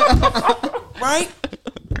 Right?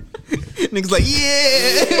 Niggas like,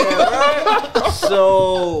 yeah.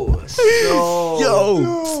 So,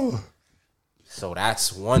 Yo. so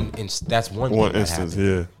that's one One thing that instance, happened.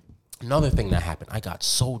 yeah. Another thing that happened, I got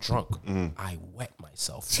so drunk, I wet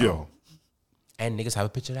myself. Bro. Yo. And niggas have a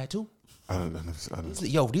picture of that too. I don't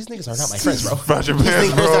Yo, these niggas are not my friends, bro. Flash your These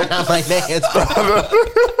pants, niggas bro. are not my mans, bro.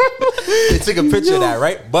 They took a picture of that,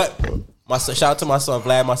 right? But my son, shout out to my son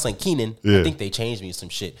Vlad, my son Keenan. I Yeah. think they changed me or some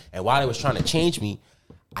shit. And while they was trying to change me,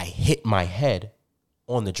 I hit my head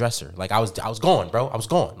on the dresser. Like I was gone, bro. I was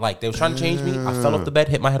gone. Like they was trying to change me. I fell off the bed,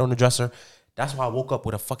 hit my head on the dresser. That's why I woke up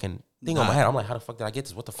with a fucking thing on my head. I'm like, how the fuck did I get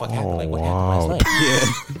this? What the fuck happened? Like what happened last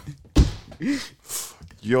night?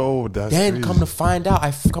 Yo, that's Then crazy. come to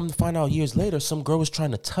find out years later, some girl was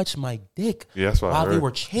trying to touch my dick Yeah, that's what I while they heard.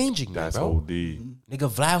 were changing me, That's bro. OD. Nigga,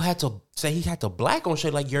 Vlad had to say he had to black on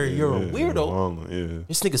shit like you're a weirdo. Yeah.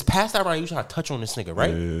 This nigga's passed out right now. You trying to touch on this nigga,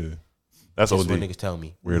 right? Yeah. That's That's OD. what niggas tell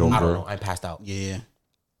me. Weirdo I don't girl. know. I'm passed out. Yeah.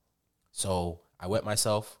 So I wet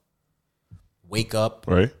myself. Wake up.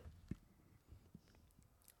 Right?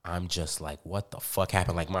 I'm just like, what the fuck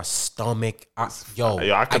happened? Like my stomach. I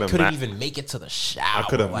I could couldn't ima- even make it to the shower. I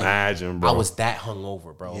could Like, imagine, bro. I was that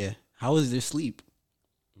hungover, bro. Yeah. How was their sleep?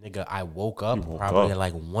 Nigga, I woke up woke probably up. at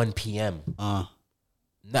like 1 p.m. Uh,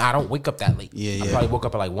 No, I don't wake up that late. Yeah, I yeah. probably woke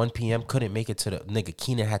up at like 1 p.m. Couldn't make it to the nigga.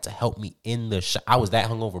 Keenan had to help me in the shower. I was that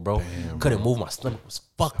hungover, bro. Couldn't move. My stomach was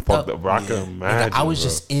fucked Fuck up. the bro. I could Nigga, imagine. I was bro.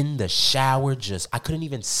 just in the shower. I couldn't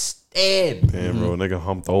even stand. Damn, bro. Nigga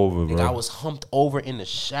humped over, bro. Nigga, I was humped over in the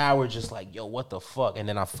shower, just like, yo, what the fuck? And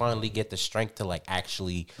then I finally get the strength to like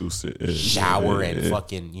actually Do shit, yeah, shower yeah, and yeah.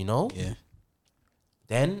 fucking, you know? yeah.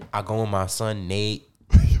 Then I go in my son Nate,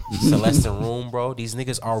 Celeste room, bro. These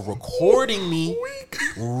niggas are recording me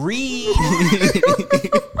read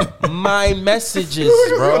my messages,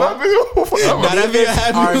 bro. Now that video Our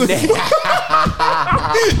had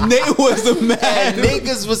Nate was a and man.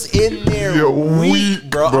 niggas was in there Yo, weak, weak,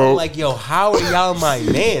 bro. bro. I'm like, yo, how are y'all my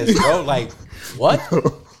mans, bro? Like, what?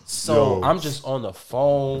 So Yo. I'm just on the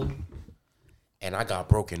phone, and I got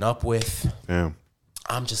broken up with. Damn.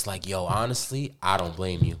 I'm just like, yo, honestly, I don't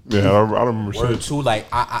blame you. Yeah, I don't remember Word shit. two, like,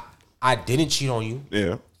 I didn't cheat on you.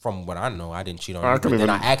 Yeah. From what I know, I didn't cheat on I you. But couldn't then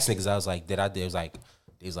I even- asked niggas, I was like, did I? They was like,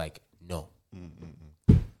 no.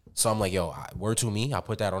 So I'm like, yo, word to me. I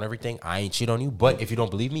put that on everything. I ain't cheat on you. But if you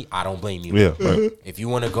don't believe me, I don't blame you. Yeah. Right. If you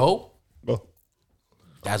want to go,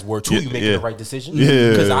 that's word two. Yeah, You making yeah. the right decision.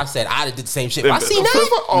 Yeah. Because I said I did the same shit. I seen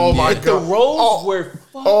that. Oh my The god. roads were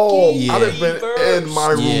fucking I'd have been reversed. in my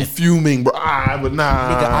room fuming, bro. But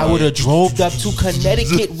nah. Nigga, I would have drove up to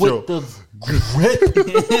Connecticut with the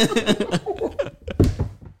grip.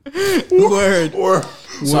 Word.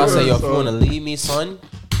 So I say, yo, if you want to leave me, son,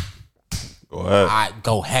 Go ahead.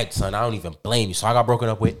 go ahead, son. I don't even blame you. So I got broken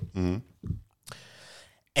up with.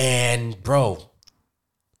 And bro,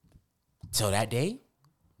 till that day,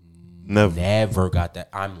 never got that.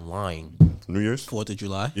 I'm lying. New Year's? 4th of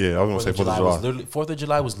July. Yeah, I was gonna say 4th of July. was literally 4th of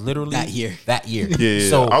July was literally That year. Yeah.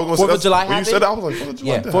 So I was gonna 4th of say, July when happened. you said that, I was like, 4th of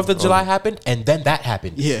July. Yeah, 4th of July happened, and then that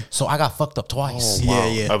happened. Yeah. So I got fucked up twice. Wow.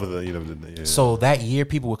 Yeah. You never did that. Yeah. So that year,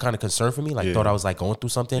 people were kind of concerned for me, like thought I was like going through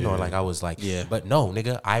something, or like I was like, Yeah. But no,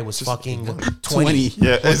 nigga, I was fucking 20.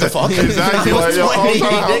 yeah, exactly. I was Like, yo, 20, I'm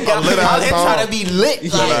trying nigga. to lit I ass was time. trying to be lit.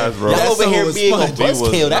 Like, ass, bro. y'all That over summer here was being fun. a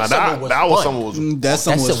buzzkill. That summer that was was summer fun. was That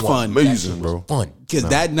summer was fun. amazing, bro. Fun. Because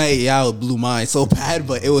that night, y'all blew mine so bad,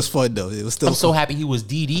 but it was fun though. It was still I'm so fun. happy he was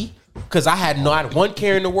DD because I had not one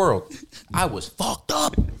care in the world. I was fucked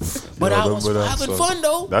up, but I was having fun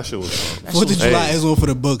though. That shit was fun. 4th of July is one for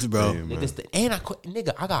the books, bro. And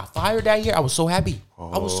I got fired that year. I was so happy.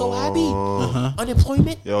 I was so happy.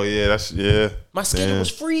 Unemployment. Yo, My schedule was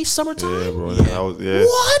free. Summertime. Yeah, bro. That was,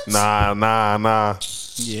 What? Nah.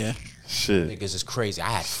 Yeah. Shit. Niggas is crazy.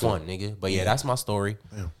 I had fun, nigga. But yeah, that's my story.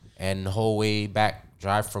 And the whole way back,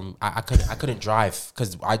 drive from I couldn't drive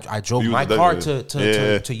because I drove my car to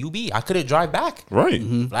UB. I couldn't drive back. Right.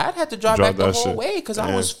 Vlad had to drive back the whole way because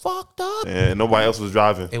I was fucked up. And nobody else was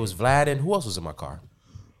driving. It was Vlad and who else was in my car?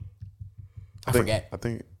 I forget. I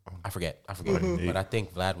think But I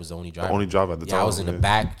think Vlad was the only driver. only driver at the time. Yeah, I was in the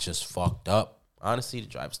back, just fucked up. Honestly, the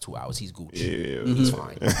drive's 2 hours. He's Gucci. Yeah, He's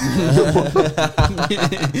fine.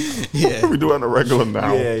 we do it on a regular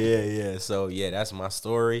now. Yeah. So yeah, that's my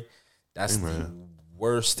story. That's the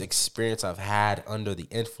worst experience I've had under the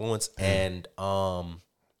influence, and I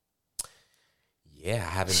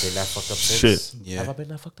haven't been that fucked up since. Yeah. Have I been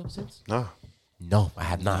that fucked up since? Nah, No, I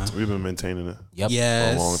have not. we've been maintaining it Yep. for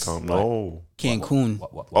Yes. a long time. No. Cancun.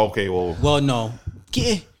 What? Okay, well, Well, no.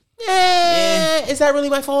 Is that really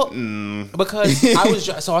my fault? Because I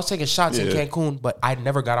was taking shots in Cancun, but I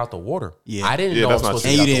never got out the water. Yeah. I didn't Yeah, know I was that's not supposed to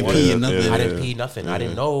And get you out the didn't water. pee or nothing. I didn't pee nothing. I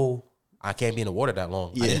didn't know I can't be in the water that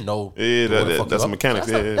long. I didn't know. Yeah, the water fucked that's you a up. mechanic.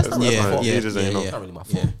 That's not really my fault. yeah, You just ain't know. It's not really my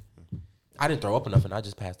fault. I didn't throw up or nothing. I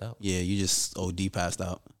just passed out. Yeah, you just OD passed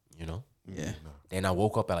out. You know. Yeah. Then I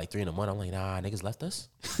woke up at like 3 a.m. I'm like, nah, niggas left us.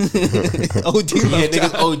 OD Yeah, left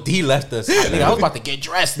niggas out. OD left us. I was about to get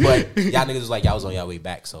dressed, but y'all niggas was like, y'all was on y'all way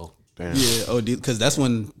back. So Damn. Yeah, OD, because that's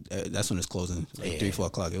when it's closing. Like 3-4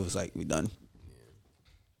 o'clock. It was like we done.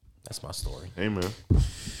 that's my story. Hey, man. What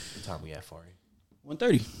time we at for you?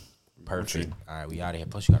 1:30. Perfect. All right, we out of here.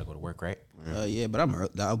 Plus, you got to go to work, right? Yeah, but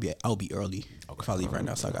I'll be early. If I leave right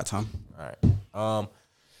now, so I got time. All right.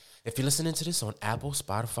 If you're listening to this on Apple,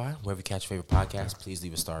 Spotify, wherever you catch your favorite podcast, please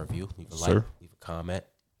leave a star review, leave a like, Sir. leave a comment.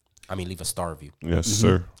 Leave a star review, Yes,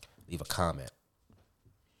 sir. leave a comment.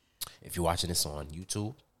 If you're watching this on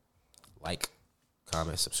YouTube, like,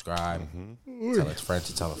 comment, subscribe, tell a friend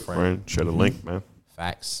to tell a friend. Friend, share the link, man.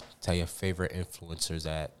 Facts. Tell your favorite influencers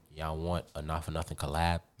that y'all want a Not For Nothing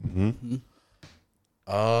collab.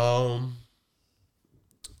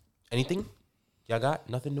 Anything? Y'all got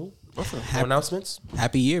nothing new? No announcements?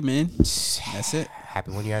 Happy year, man. That's it.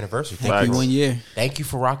 Happy 1 year anniversary. Happy Facts. 1 year. Thank you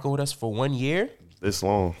for rocking with us for 1 year. This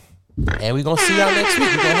long. And we're going to see y'all next week.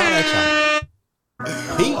 We're going to holler at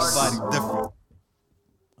y'all. Peace.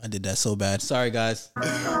 I did that so bad. Sorry, guys.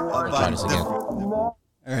 I'll try this again. All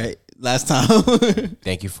right. Last time.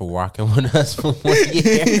 Thank you for rocking with us for 1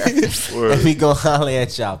 year. And we going to holler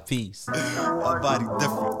at y'all. Peace. My body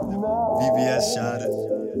different. VVS shot it.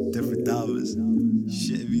 Different dollars.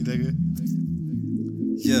 Shit me, nigga.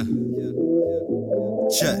 Yeah.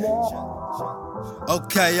 Check.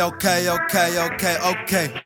 Okay.